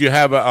 Did you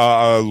have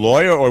a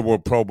lawyer or were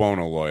pro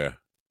bono lawyer?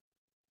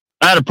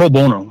 I had a pro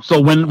bono. So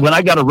when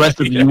I got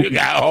arrested, you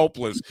got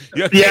hopeless.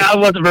 Yeah, I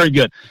wasn't very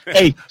good.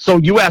 Hey, so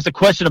you asked a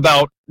question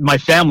about my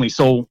family.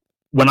 So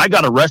when I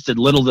got arrested,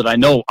 little did I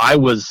know I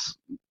was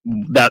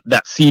that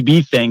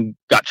CB thing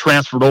got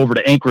transferred over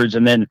to Anchorage,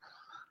 and then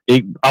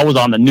I was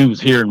on the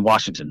news here in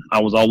Washington. I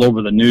was all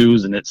over the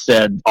news, and it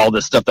said all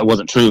this stuff that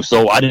wasn't true.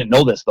 So I didn't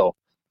know this though.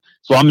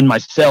 So I'm in my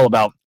cell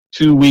about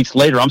 2 weeks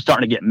later. I'm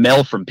starting to get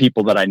mail from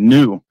people that I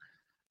knew.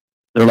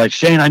 They're like,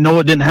 Shane, I know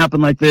it didn't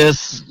happen like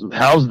this.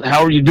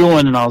 How are you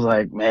doing? And I was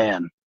like,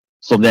 man.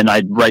 So then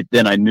I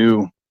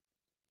knew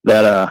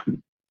that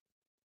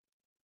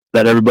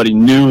that everybody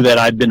knew that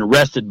I'd been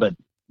arrested, but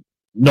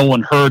no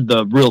one heard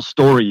the real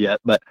story yet.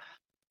 But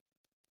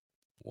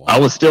wow. I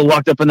was still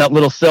locked up in that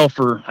little cell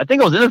I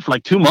think I was in it for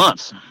like 2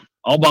 months,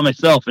 all by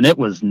myself, and it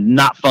was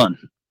not fun.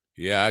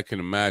 Yeah, I can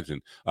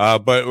imagine.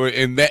 But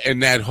in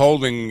that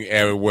holding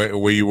area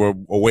where you were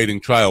awaiting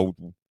trial,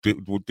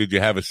 did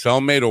you have a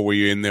cellmate or were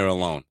you in there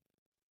alone?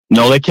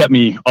 No, they kept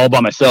me all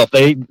by myself.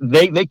 They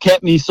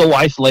kept me so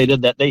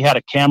isolated that they had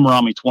a camera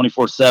on me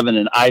 24/7,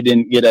 and I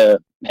didn't get to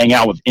hang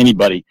out with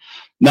anybody.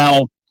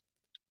 Now,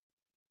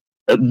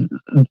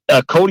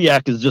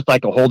 Kodiak is just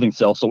like a holding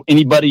cell. So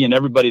anybody and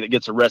everybody that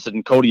gets arrested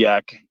in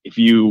Kodiak, if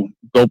you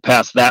go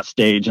past that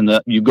stage and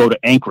you go to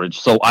Anchorage.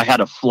 So I had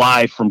to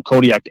fly from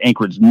Kodiak to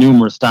Anchorage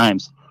numerous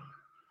times.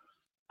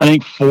 I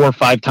think 4 or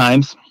 5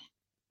 times.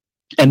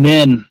 And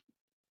then,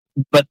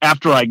 but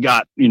after I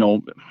got,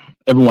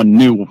 everyone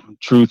knew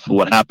truth of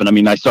what happened. I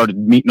mean, I started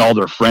meeting all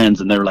their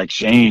friends, and they're like,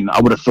 Shane, I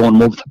would have thrown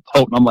them over the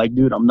boat. And I'm like,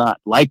 dude, I'm not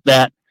like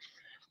that.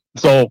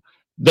 So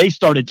they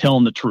started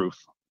telling the truth.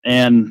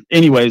 And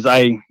anyways,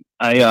 I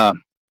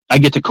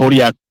get to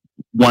Kodiak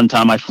one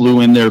time. I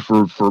flew in there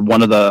for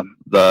one of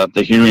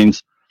the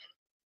hearings,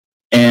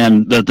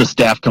 and the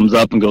staff comes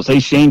up and goes, hey,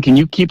 Shane, can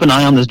you keep an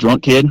eye on this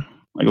drunk kid?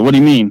 I go, what do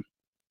you mean?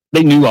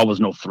 They knew I was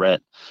no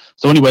threat.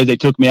 So anyways, they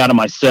took me out of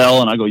my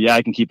cell, and I go, yeah,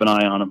 I can keep an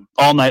eye on him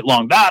all night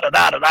long.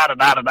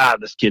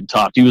 This kid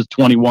talked. He was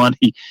 21.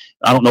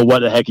 I don't know what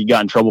the heck he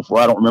got in trouble for.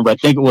 I don't remember. I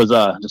think it was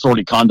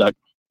disorderly conduct.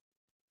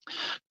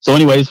 So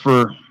anyways,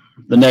 for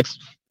the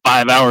next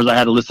 5 hours, I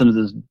had to listen to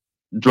this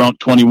drunk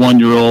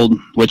 21-year-old,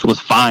 which was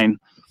fine.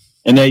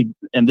 And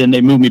then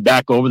they moved me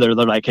back over there.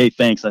 They're like, hey,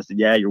 thanks. I said,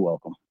 yeah, you're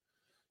welcome.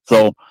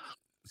 So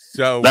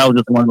that was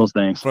just one of those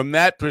things. From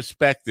that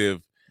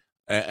perspective,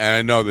 and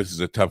I know this is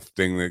a tough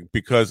thing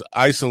because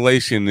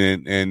isolation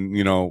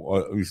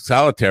and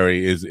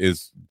solitary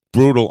is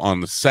brutal on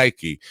the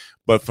psyche.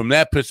 But from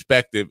that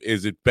perspective,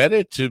 is it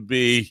better to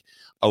be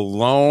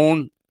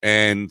alone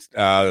and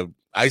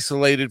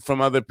isolated from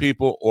other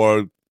people,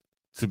 or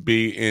to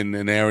be in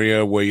an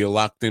area where you're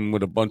locked in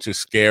with a bunch of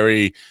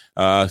scary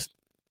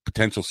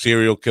potential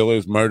serial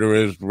killers,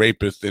 murderers,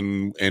 rapists,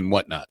 and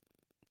whatnot?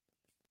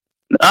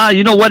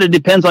 You know what? It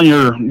depends on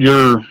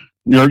your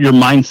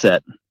mindset.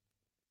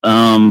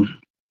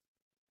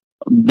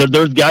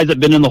 There's guys that have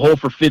been in the hole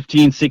for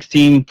 15,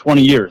 16,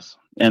 20 years,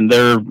 and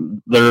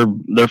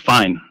they're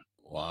fine.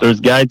 Wow. There's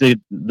guys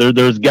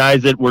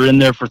that were in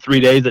there for 3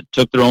 days that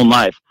took their own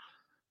life.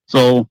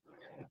 So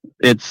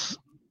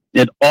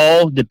it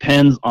all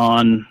depends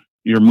on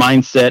your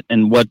mindset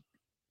and what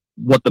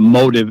the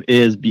motive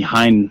is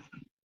behind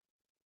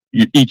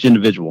each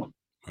individual.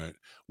 Right.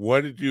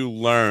 What did you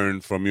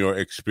learn from your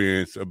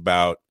experience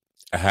about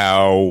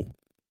how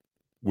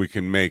we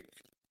can make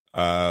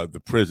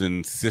the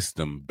prison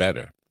system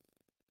better?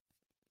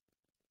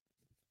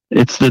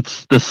 It's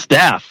the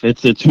staff.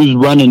 It's who's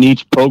running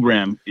each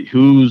program,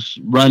 who's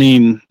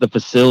running the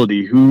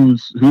facility, who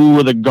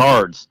are the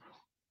guards,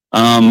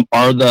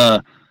 are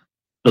the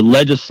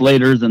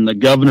legislators and the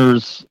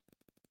governors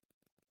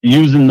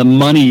using the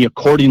money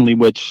accordingly,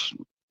 which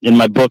in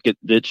my book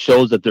it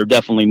shows that they're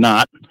definitely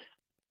not.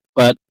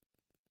 But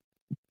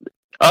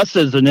us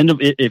as an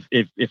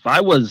if I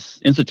was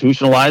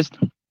institutionalized,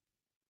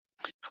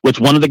 which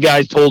one of the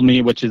guys told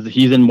me, which is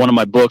he's in one of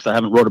my books, I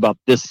haven't wrote about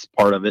this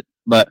part of it,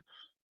 but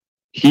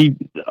he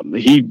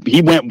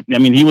went, I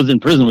mean, he was in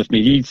prison with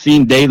me. He'd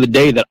seen day to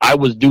day that I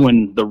was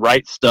doing the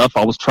right stuff.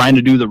 I was trying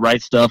to do the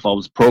right stuff. I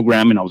was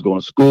programming. I was going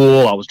to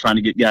school. I was trying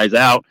to get guys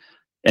out,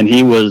 and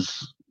he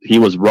was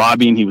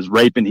robbing. He was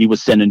raping. He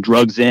was sending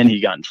drugs in.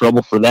 He got in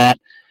trouble for that,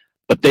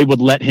 but they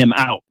would let him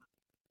out.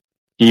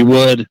 He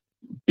would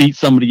beat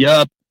somebody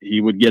up.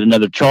 He would get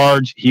another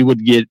charge. He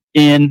would get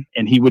in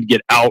and he would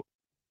get out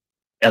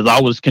as I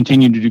was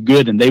continuing to do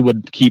good, and they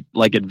would keep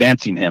like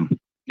advancing him.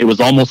 It was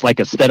almost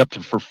like a setup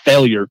for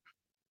failure.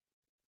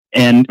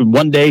 And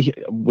one day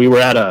we were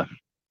at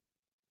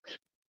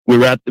we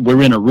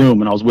were in a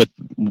room, and I was with,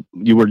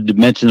 you were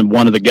mentioning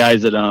one of the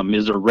guys that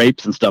is there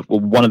rapes and stuff. Well,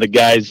 one of the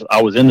guys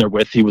I was in there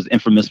with, he was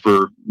infamous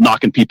for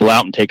knocking people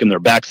out and taking their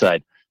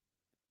backside.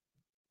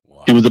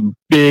 Wow. He was a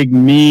big,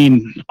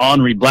 mean,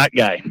 ornery black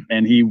guy,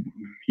 and he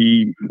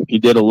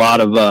did a lot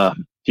of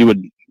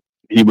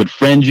he would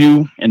friend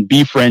you and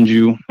befriend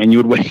you, and you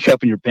would wake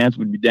up and your pants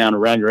would be down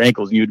around your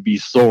ankles and you would be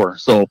sore.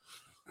 So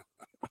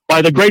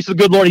by the grace of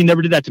the good Lord, he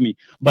never did that to me.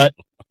 But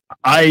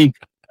I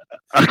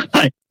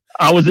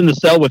was in the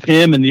cell with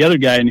him and the other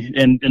guy,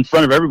 and in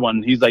front of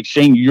everyone, he's like,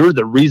 Shane, you're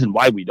the reason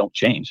why we don't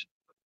change.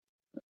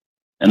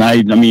 And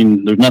I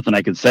mean, there's nothing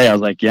I could say. I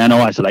was like, yeah, no,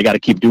 I said, I got to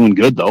keep doing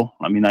good though.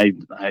 I mean,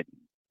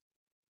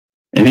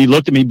 and he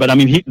looked at me, but I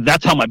mean,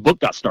 that's how my book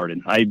got started.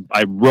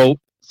 I wrote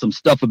some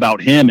stuff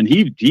about him, and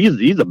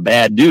he's a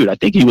bad dude. I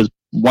think he was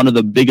one of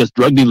the biggest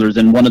drug dealers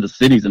in one of the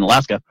cities in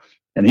Alaska,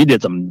 and he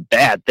did some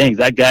bad things.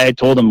 That guy, I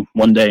told him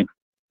one day,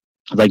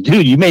 I was like,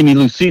 dude, you made me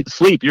lose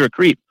sleep. You're a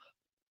creep.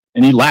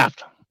 And he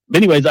laughed.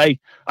 But anyways, I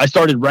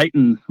started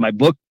writing my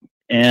book,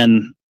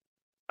 and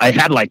I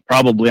had like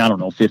probably, I don't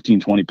know, 15,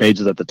 20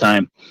 pages at the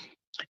time.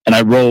 And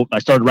I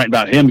started writing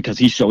about him because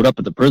he showed up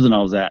at the prison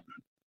I was at,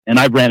 and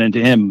I ran into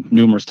him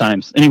numerous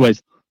times.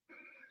 Anyways,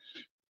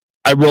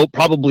 I wrote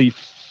probably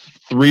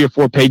 3 or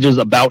 4 pages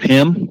about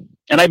him,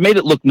 and I made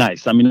it look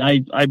nice. I mean, I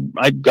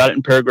got it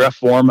in paragraph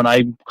form, and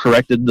I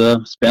corrected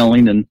the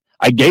spelling, and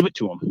I gave it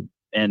to him,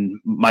 and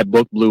my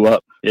book blew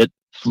up. It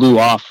flew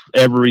off.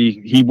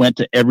 He went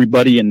to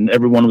everybody, and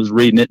everyone was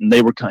reading it, and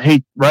they were,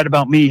 hey, write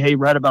about me. Hey,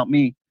 write about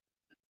me.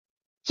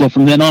 So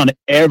from then on,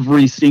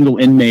 every single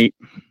inmate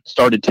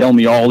started telling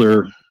me all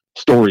their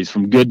stories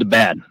from good to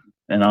bad.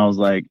 And I was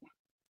like,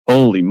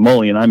 holy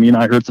moly. And I mean,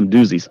 I heard some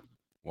doozies.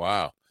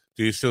 Wow.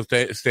 Do you still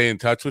stay in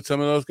touch with some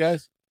of those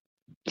guys?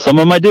 Some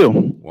of them I do.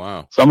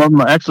 Wow. Some of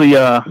them are actually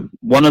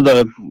one of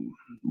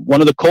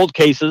the cold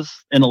cases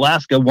in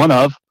Alaska.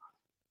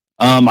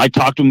 I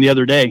talked to him the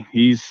other day.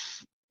 Him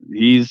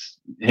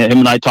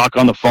and I talk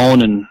on the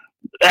phone, and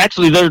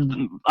actually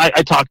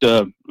I talked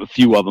to a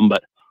few of them,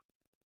 but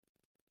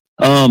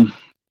and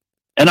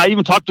I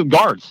even talked to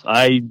guards.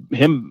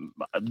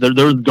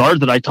 There's guards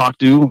that I talked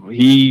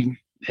to.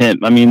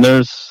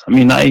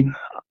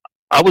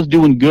 I was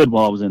doing good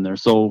while I was in there.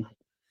 So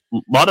a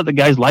lot of the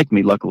guys liked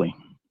me, luckily.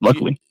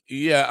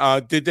 Yeah.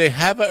 Did they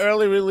have an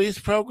early release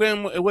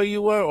program where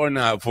you were, or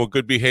not, for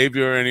good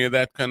behavior or any of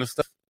that kind of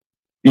stuff?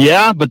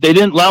 Yeah, but they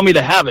didn't allow me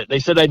to have it. They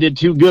said I did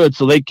too good,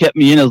 so they kept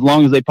me in as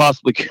long as they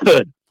possibly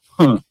could.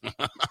 Oh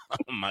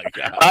my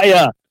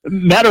God.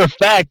 Matter of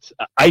fact,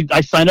 I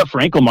signed up for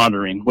ankle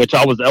monitoring, which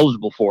I was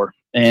eligible for.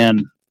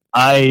 And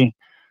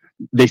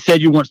they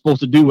said you weren't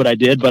supposed to do what I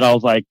did, but I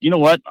was like, you know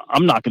what?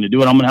 I'm not going to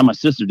do it. I'm going to have my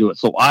sister do it.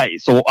 So I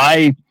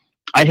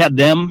had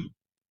them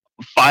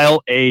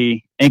file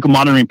a ankle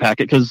monitoring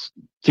packet, because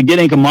to get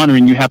ankle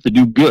monitoring, you have to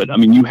do good. I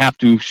mean, you have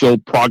to show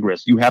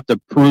progress. You have to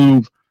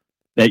prove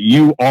that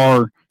you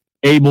are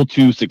able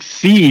to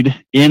succeed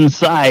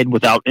inside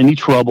without any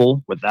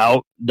trouble,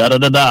 without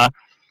da-da-da-da.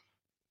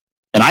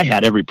 And I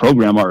had every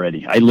program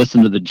already. I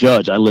listened to the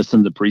judge. I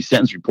listened to the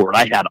pre-sentence report.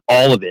 I had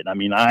all of it. I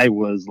mean, I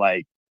was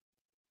like,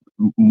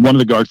 one of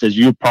the guards says,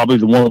 you're probably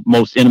the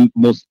most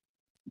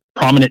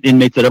prominent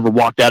inmates that ever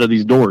walked out of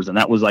these doors. And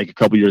that was like a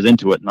couple years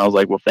into it. And I was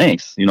like, well,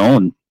 thanks,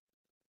 and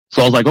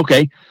so I was like,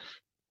 okay.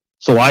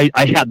 So I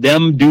had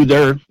them do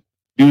their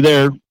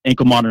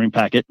ankle monitoring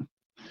packet.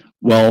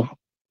 Well,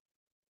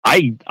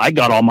 I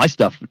got all my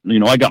stuff,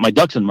 I got my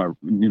ducks in a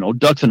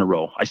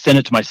row. I sent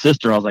it to my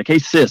sister. I was like, hey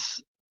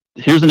sis,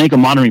 here's an ankle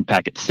monitoring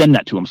packet. Send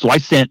that to him. So I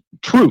sent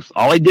truth.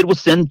 All I did was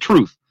send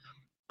truth.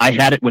 I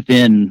had it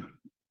within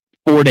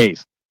 4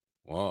 days.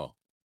 Wow.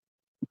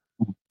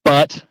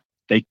 But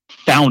they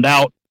found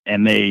out,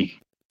 and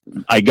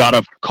I got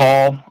a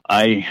call.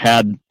 I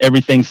had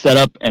everything set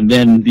up. And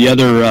then the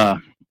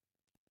other,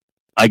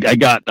 I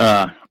got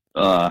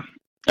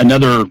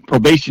another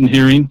probation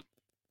hearing,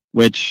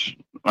 which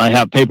I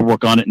have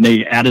paperwork on it, and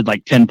they added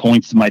like 10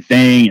 points to my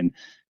thing, and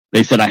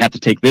they said I have to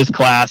take this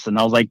class, and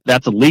I was like,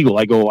 that's illegal.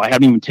 I go, I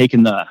haven't even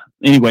taken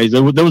anyways,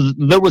 there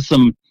was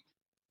some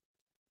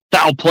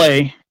foul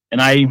play, and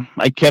I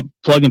kept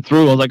plugging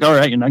through. I was like, all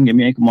right, you're not gonna give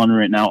me ankle monitor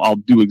right now. I'll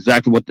do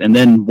exactly and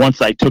then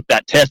once I took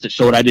that test, it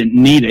showed I didn't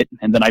need it,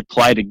 and then I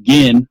applied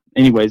again.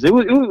 Anyways, it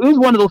was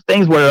one of those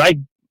things where I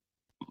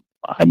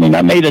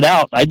made it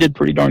out. I did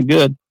pretty darn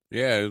good.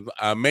 Yeah,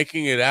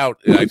 making it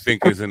out, I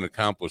think, is an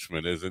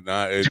accomplishment, is it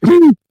not?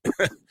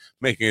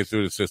 Making it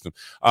through the system.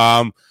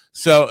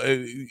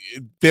 So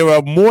there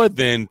are more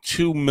than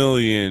 2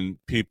 million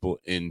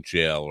people in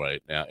jail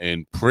right now,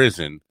 in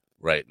prison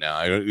right now.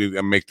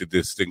 I make the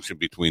distinction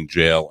between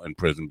jail and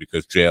prison,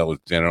 because jail is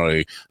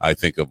generally, I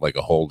think of like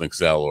a holding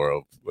cell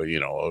or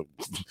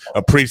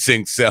a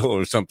precinct cell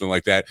or something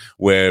like that,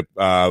 where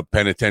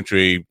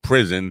penitentiary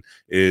prison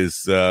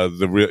is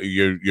the real,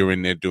 you're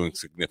in there doing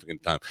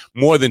significant time.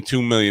 More than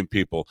 2 million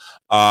people,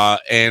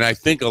 and I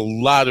think a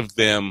lot of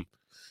them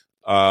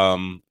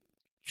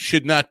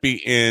should not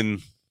be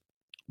in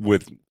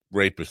with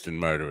rapists and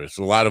murderers.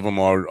 A lot of them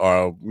are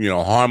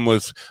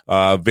harmless,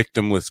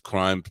 victimless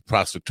crimes,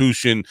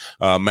 prostitution,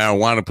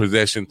 marijuana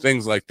possession,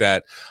 things like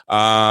that.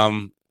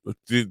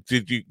 Do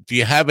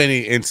you have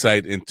any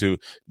insight into,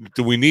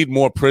 do we need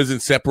more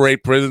prisons,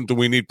 separate prisons? Do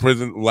we need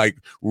prison like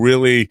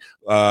really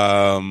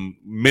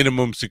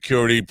minimum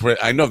security?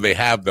 I know they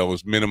have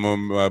those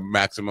minimum,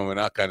 maximum, and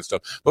that kind of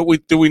stuff. But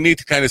do we need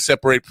to kind of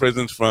separate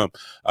prisons from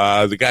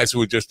the guys who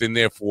are just in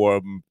there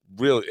for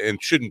real and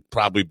shouldn't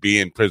probably be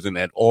in prison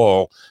at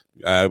all?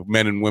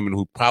 Men and women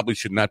who probably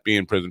should not be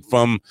in prison,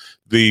 from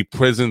the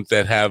prisons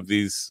that have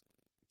these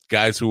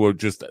guys who are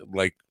just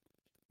like,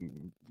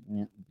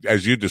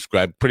 as you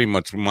described, pretty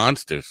much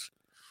monsters.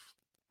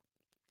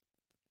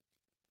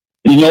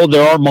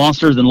 There are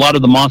monsters, and a lot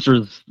of the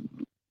monsters,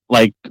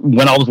 like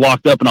when I was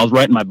locked up and I was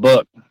writing my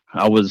book,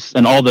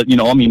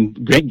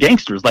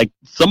 gangsters, like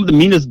some of the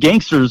meanest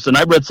gangsters, and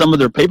I read some of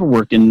their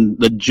paperwork, and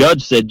the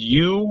judge said,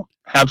 you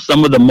have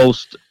some of the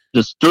most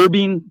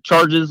disturbing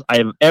charges I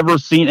have ever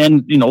seen.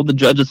 And, the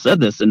judge has said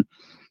this, and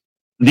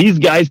these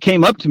guys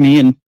came up to me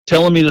and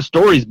telling me the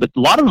stories, but a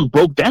lot of them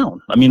broke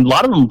down. I mean, a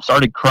lot of them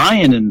started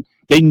crying, and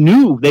they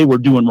knew they were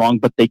doing wrong,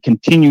 but they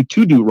continued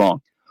to do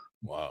wrong.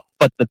 Wow.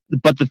 But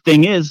the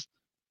thing is,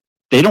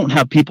 they don't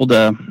have people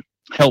to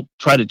help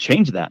try to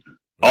change that.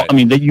 Right. I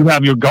mean, you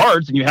have your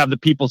guards and you have the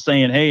people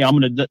saying, hey,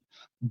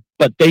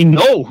 but they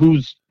know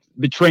who's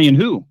betraying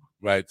who.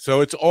 Right.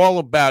 So it's all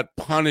about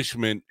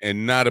punishment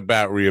and not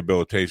about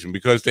rehabilitation,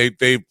 because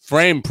they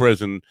frame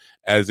prison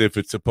as if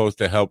it's supposed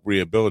to help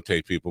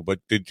rehabilitate people. But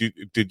did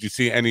you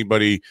see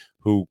anybody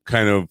who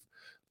kind of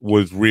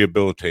was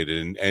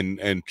rehabilitated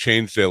and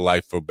changed their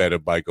life for better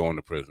by going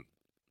to prison?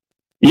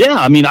 Yeah,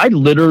 I mean, I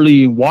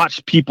literally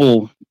watched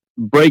people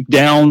break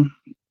down,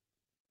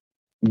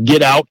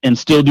 get out, and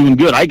still doing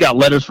good. I got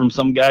letters from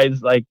some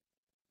guys like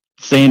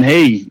saying,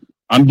 hey,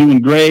 I'm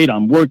doing great,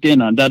 I'm working,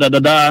 I'm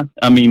da-da-da-da.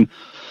 I mean,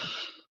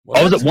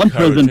 I was at one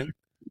prison.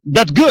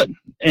 That's good.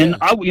 And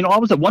yeah. I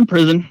was at one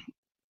prison,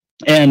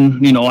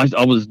 and,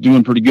 I was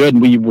doing pretty good,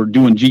 and we were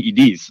doing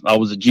GEDs. I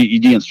was a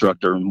GED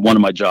instructor in one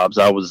of my jobs.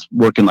 I was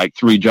working like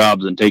 3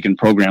 jobs and taking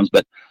programs,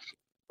 but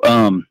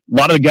a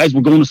lot of the guys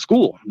were going to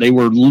school. They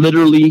were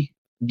literally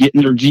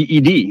getting their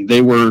GED.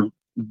 They were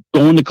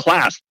going to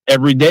class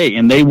every day,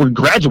 and they were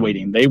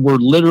graduating. They were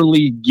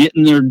literally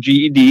getting their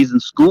GEDs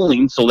and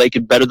schooling so they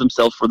could better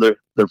themselves for their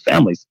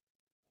families.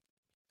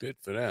 Good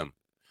for them.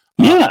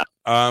 Yeah.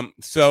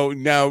 So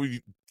now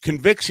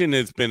Conviction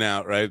has been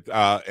out, right?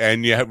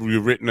 And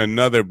you've written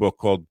another book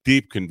called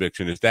Deep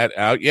Conviction. Is that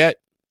out yet?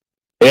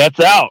 Yeah, it's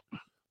out.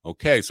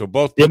 Okay, so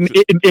both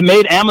it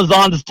made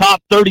Amazon's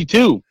top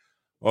 32.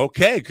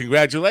 Okay,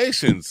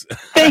 congratulations.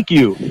 Thank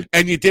you.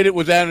 And you did it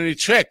without any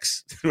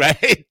tricks,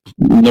 right?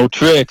 No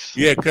tricks.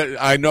 Yeah, 'cause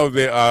I know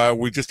that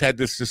we just had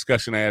this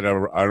discussion. I had an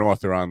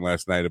author on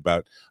last night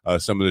about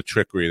some of the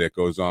trickery that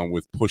goes on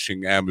with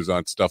pushing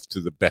Amazon stuff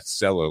to the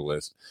bestseller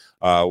list,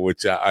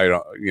 which I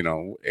don't,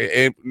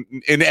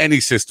 in any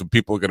system,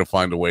 people are going to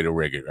find a way to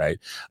rig it, right?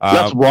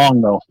 That's wrong,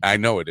 though. I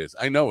know it is.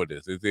 I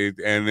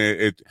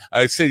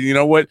say, you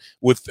know what?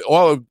 With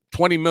all of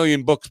 20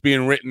 million books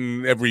being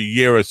written every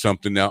year or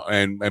something now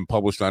and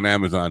published on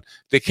Amazon,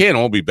 they can't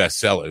all be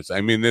bestsellers. I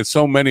mean, there's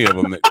so many of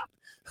them that,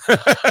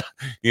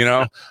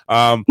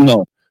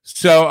 No.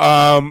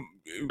 So,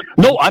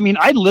 no, I mean,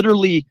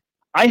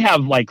 I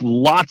have like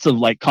lots of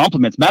like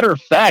compliments. Matter of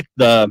fact,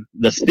 the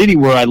city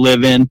where I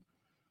live in,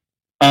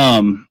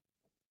 some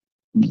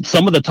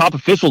of the top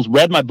officials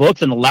read my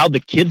books and allowed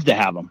the kids to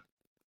have them.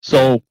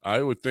 So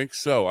I would think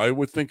so. I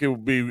would think it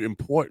would be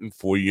important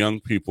for young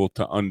people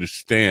to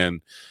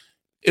understand,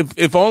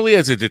 if only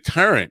as a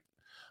deterrent.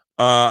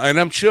 And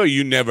I'm sure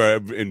you never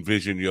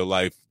envisioned your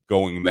life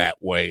going that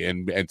way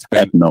and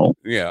spend no.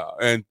 Yeah.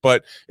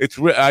 But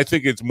I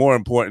think it's more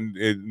important,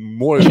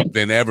 more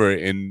than ever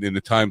in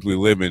the times we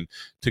live in,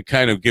 to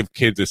kind of give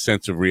kids a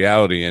sense of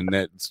reality, and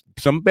that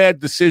some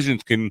bad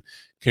decisions can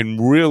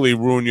really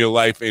ruin your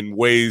life in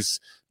ways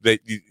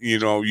that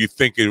you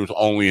think it was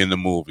only in the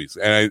movies.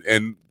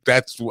 And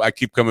that's, I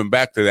keep coming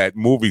back to that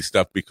movie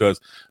stuff,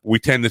 because we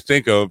tend to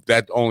think of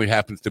that only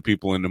happens to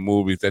people in the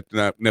movies. That's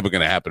never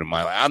going to happen in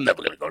my life. I'm never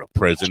going to go to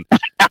prison.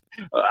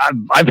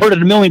 I've heard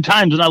it a million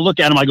times, and I look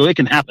at them, I go, it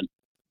can happen.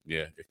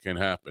 Yeah, it can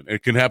happen.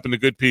 It can happen to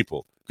good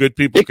people. Good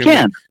people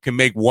can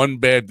make one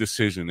bad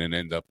decision and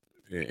end up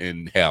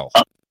in hell.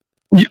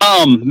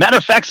 Matter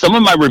of fact, some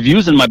of my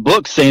reviews in my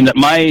book saying that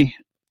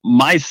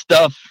my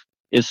stuff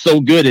is so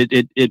good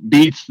it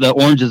beats the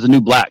Orange is the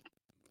New Black.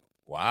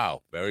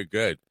 Wow, very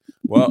good.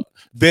 Well,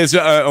 there's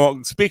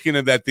speaking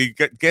of that, the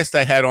guest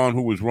I had on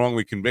who was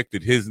wrongly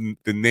convicted,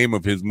 the name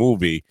of his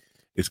movie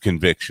is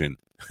Conviction.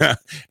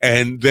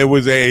 And there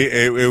was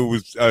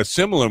a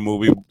similar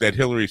movie that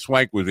Hilary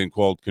Swank was in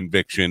called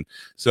Conviction.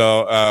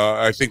 So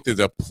I think there's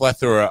a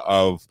plethora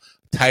of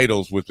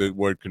titles with the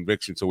word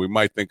conviction, so we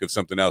might think of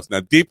something else.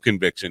 Now, Deep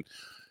Conviction,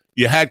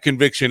 you had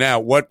Conviction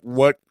out. What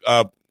was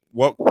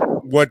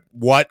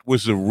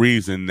the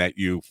reason that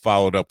you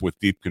followed up with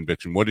Deep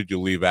Conviction? What did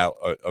you leave out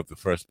of the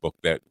first book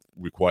that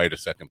required a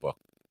second book?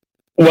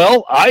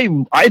 Well, I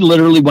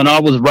literally, when I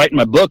was writing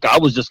my book, I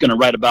was just going to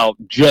write about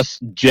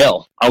just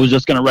jail. I was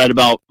just going to write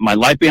about my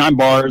life behind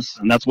bars,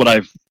 and that's what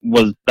I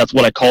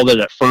called it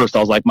at first. I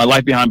was like, my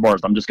life behind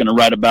bars. I'm just going to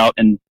write about,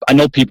 and I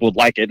know people would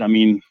like it. I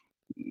mean,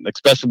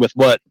 especially with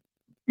what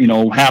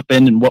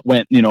happened and what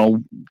went,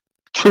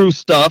 true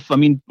stuff. I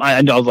mean,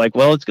 I was like,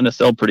 well, it's going to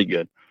sell pretty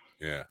good.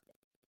 Yeah.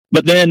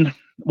 But then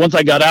once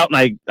I got out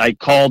and I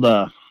called,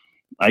 I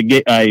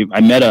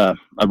met a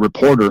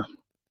reporter.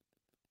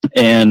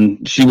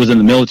 And she was in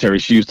the military.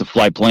 She used to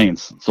fly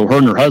planes. So her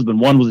and her husband,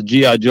 one was a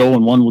GI Joe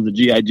and one was a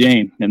GI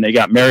Jane, and they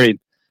got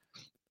married.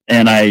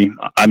 And I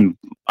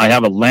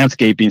have a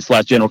landscaping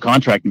 / general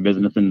contracting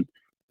business, and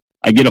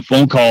I get a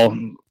phone call,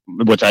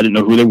 which I didn't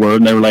know who they were,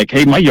 and they were like,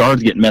 "Hey, my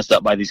yard's getting messed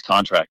up by these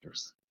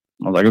contractors."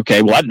 I was like,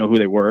 "Okay, well, I didn't know who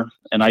they were."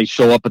 And I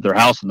show up at their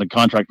house, and the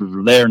contractors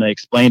were there, and they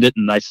explained it,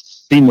 and I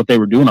seen what they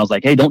were doing. I was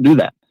like, "Hey, don't do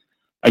that."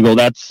 I go,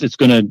 I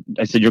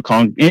said, "You're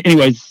calling."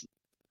 Anyways,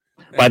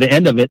 by the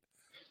end of it,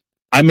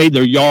 I made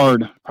their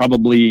yard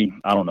probably,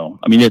 I don't know.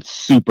 I mean, it's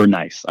super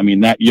nice. I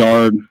mean, that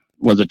yard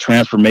was a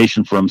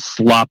transformation from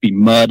sloppy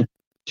mud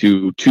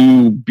to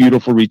 2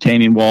 beautiful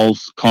retaining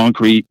walls,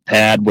 concrete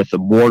pad with a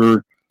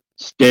mortar,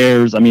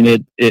 stairs. I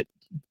mean, it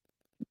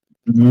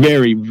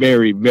very,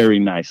 very, very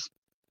nice.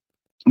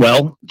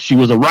 Well, she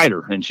was a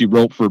writer and she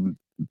wrote for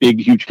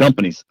big, huge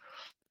companies.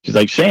 She's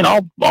like, "Shane,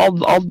 I'll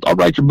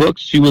write your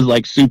books." She was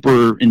like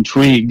super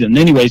intrigued. And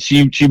anyway,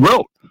 she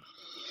wrote.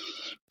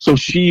 So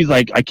she's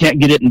like, "I can't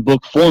get it in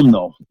book form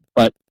though,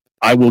 but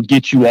I will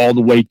get you all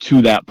the way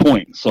to that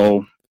point."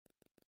 So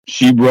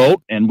she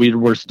wrote, and we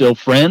were still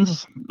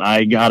friends.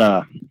 I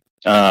got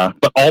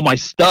but all my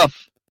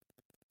stuff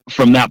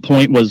from that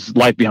point was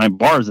life behind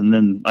bars. And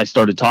then I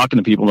started talking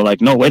to people. They're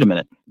like, "No, wait a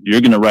minute.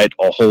 You're going to write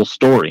a whole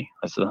story."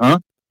 I said, "Huh?"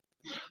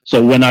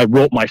 So when I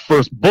wrote my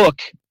first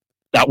book,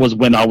 that was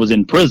when I was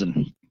in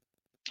prison.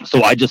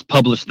 So I just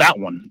published that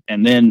one.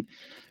 And then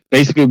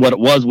basically what it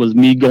was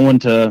me going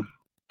to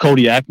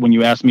Kodiak when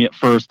you asked me at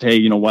first,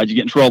 "Hey, why'd you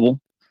get in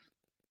trouble?"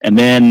 And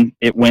then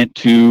it went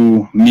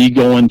to me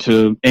going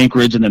to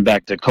Anchorage and then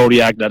back to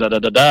Kodiak,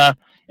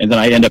 and then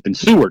I end up in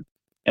Seward,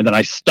 and then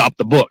I stopped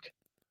the book,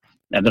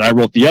 and then I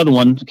wrote the other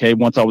one. Okay,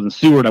 once I was in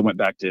Seward, I went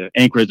back to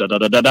Anchorage, and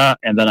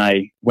then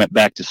I went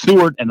back to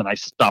Seward, and then I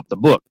stopped the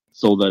book.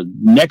 So the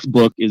next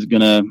book is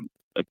gonna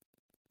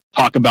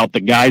talk about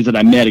the guys that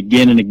I met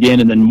again and again,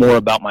 and then more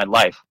about my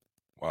life.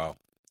 Wow.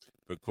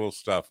 But cool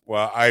stuff.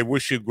 Well, I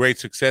wish you great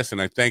success,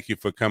 and I thank you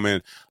for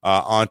coming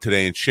on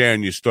today and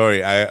sharing your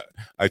story. I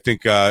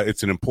think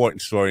it's an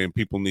important story, and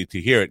people need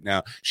to hear it.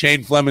 Now,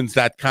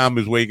 ShaneFlemons.com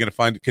is where you're going to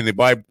find it. Can they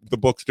buy the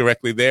books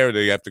directly there, or do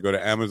you have to go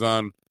to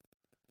Amazon?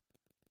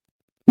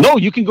 No,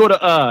 you can go to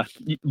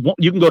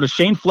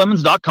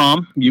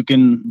ShaneFlemons.com.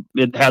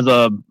 It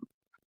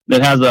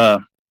has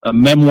a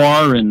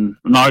memoir and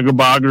an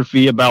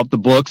autobiography about the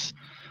books,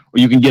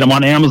 or you can get them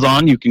on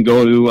Amazon. You can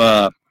go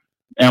to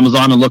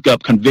Amazon and look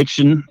up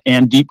Conviction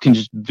and Deep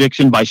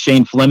Conviction by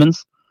Shane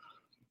Flemons,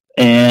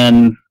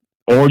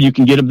 or you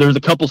can get them. There's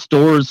a couple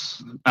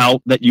stores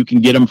out that you can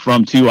get them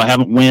from too. I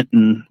haven't went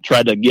and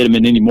tried to get them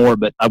in anymore,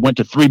 but I went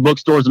to 3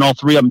 bookstores and all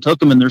 3 of them took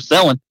them, and they're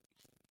selling.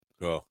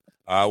 Cool.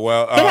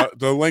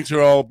 The links are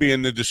all be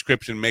in the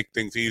description. Make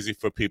things easy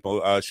for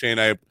people. Shane,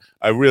 I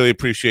really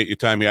appreciate your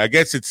time here. I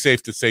guess it's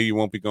safe to say you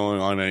won't be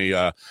going on any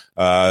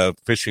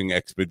fishing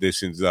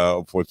expeditions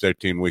for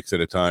 13 weeks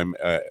at a time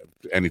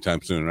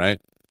anytime soon, right?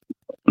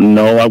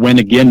 No, I went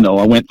again though.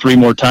 I went 3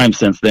 more times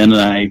since then,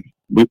 and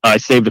I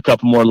saved a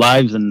couple more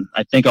lives, and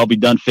I think I'll be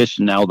done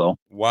fishing now though.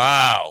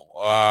 Wow.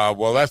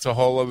 Well, that's a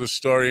whole other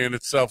story in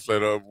itself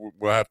that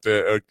we'll have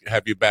to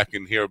have you back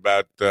and hear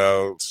about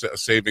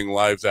saving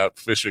lives out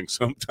fishing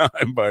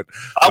sometime. But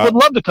I would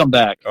love to come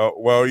back.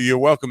 Well, you're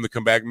welcome to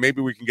come back.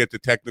 Maybe we can get the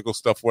technical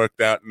stuff worked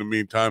out in the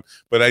meantime.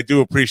 But I do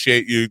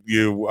appreciate you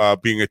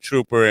being a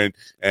trooper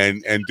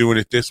and doing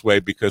it this way,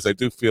 because I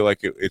do feel like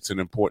it's an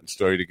important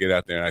story to get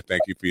out there. And I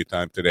thank you for your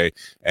time today.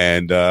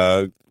 And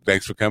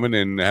thanks for coming,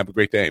 and have a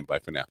great day. Bye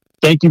for now.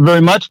 Thank you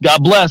very much.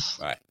 God bless.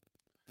 Bye.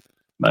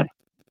 Bye.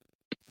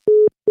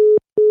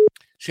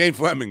 Shane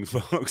Fleming,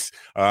 folks,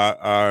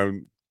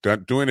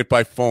 doing it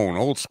by phone,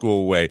 old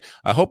school way.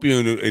 I hope you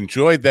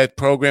enjoyed that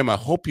program. I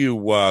hope you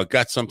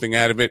got something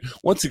out of it.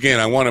 Once again,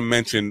 I want to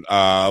mention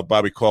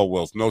Bobby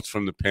Caldwell's Notes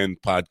from the Pen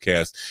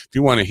podcast. If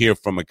you want to hear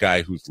from a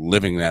guy who's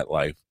living that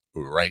life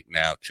right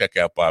now, check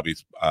out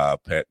Bobby's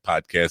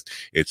podcast.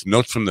 It's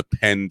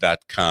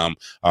notesfromthepen.com,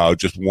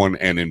 just one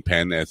N in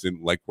pen, as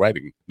in like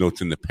writing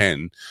notes in the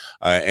pen.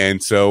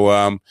 And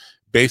so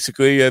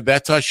basically,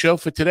 that's our show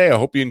for today. I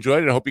hope you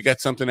enjoyed it. I hope you got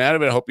something out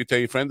of it. I hope you tell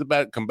your friends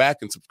about it. Come back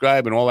and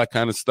subscribe and all that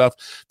kind of stuff.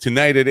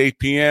 Tonight at 8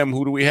 p.m.,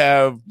 who do we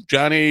have?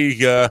 Johnny,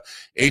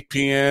 8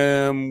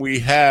 p.m., we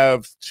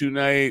have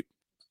tonight,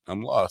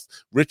 I'm lost,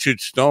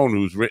 Richard Stone,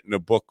 who's written a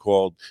book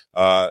called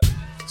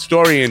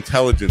Story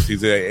Intelligence.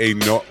 He's a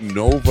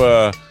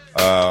Nova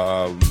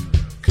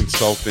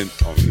consultant,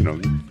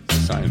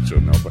 science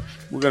or Nova.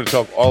 We're going to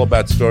talk all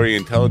about story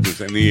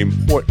intelligence and the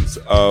importance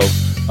of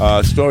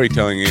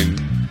storytelling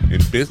in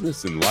in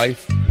business and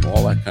life and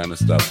all that kind of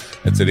stuff.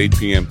 That's at 8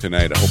 p.m.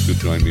 tonight. I hope you'll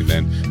join me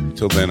then.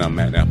 Until then, I'm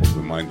Matt Naples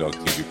with Mind Dog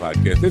TV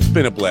Podcast. It's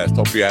been a blast.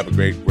 Hope you have a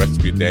great rest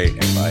of your day,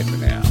 and bye for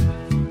now.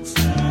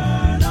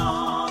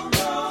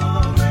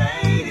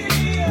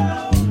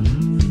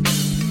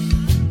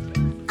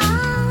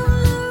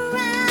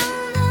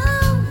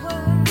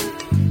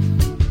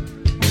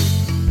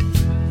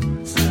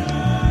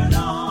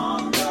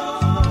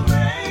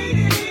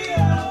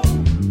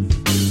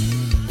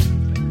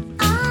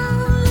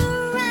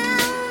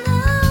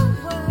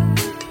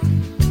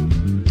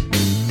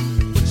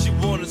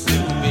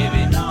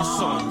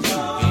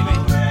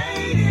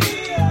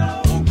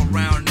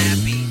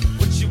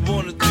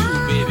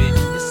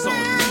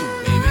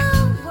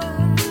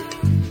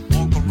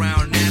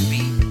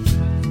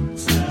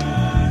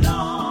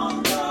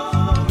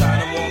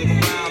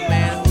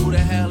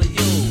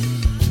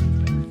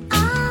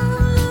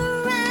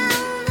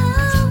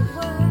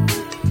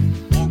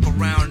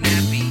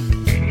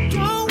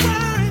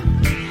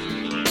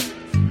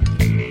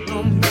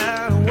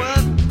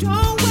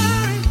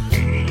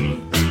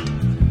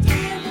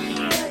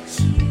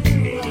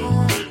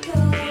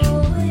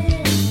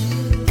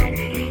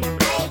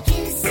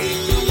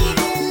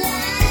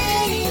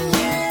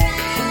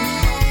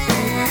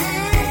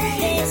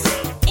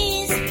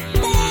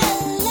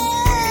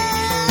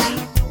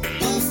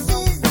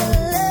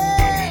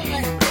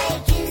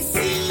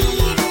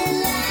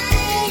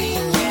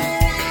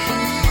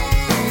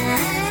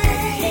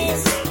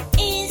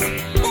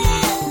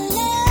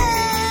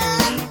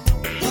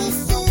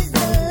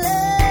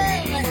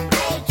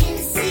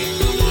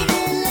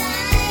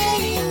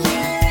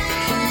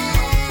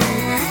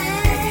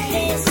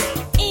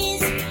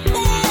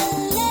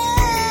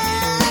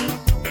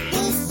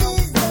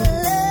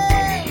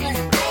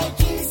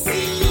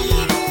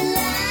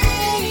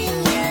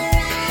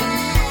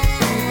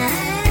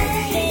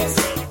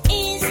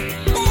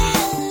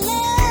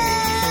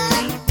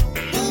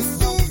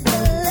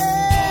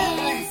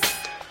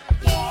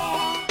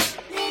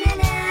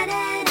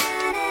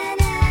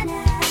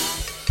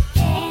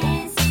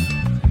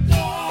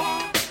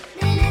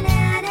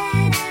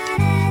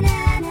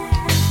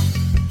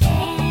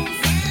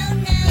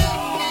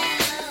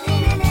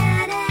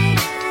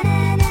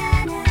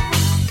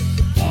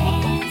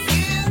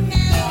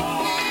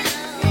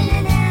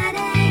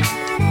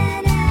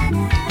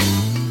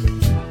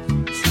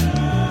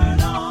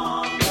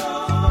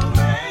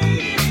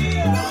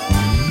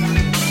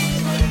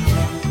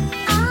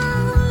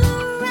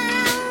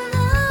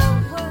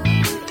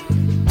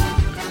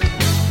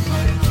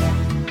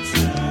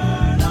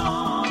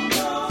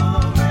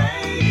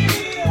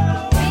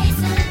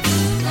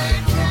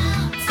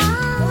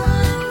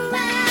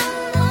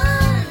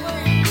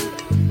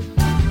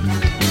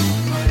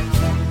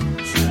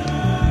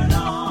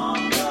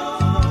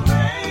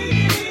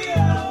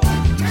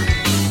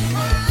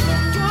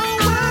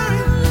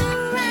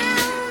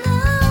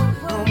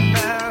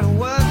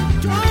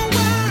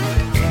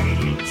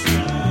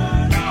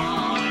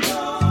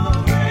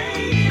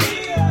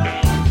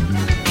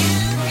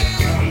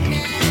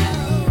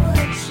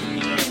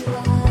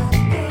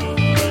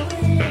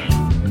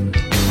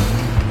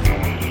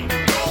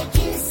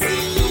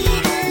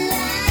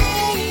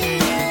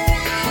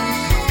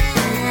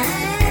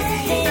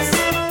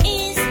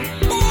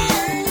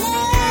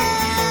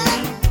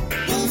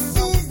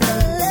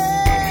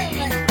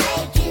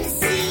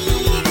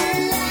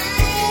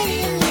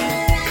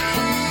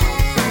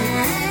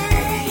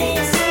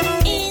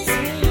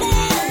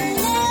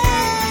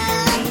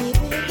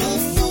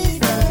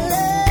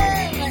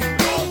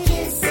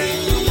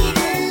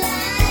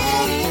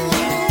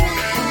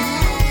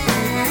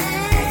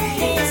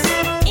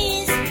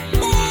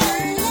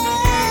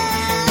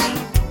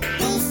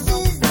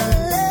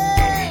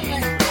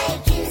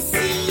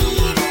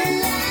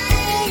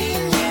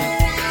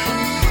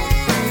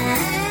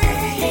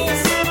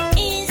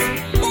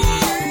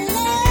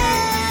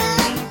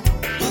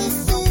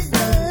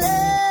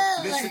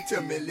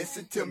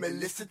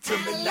 Listen to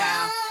me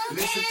now.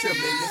 Listen to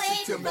me,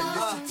 listen to me,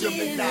 listen to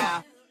me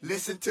now.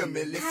 Listen to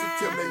me, listen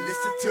to me,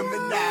 listen to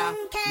me now.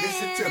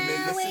 Listen to me,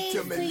 listen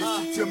to me,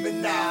 listen to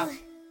me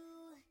now.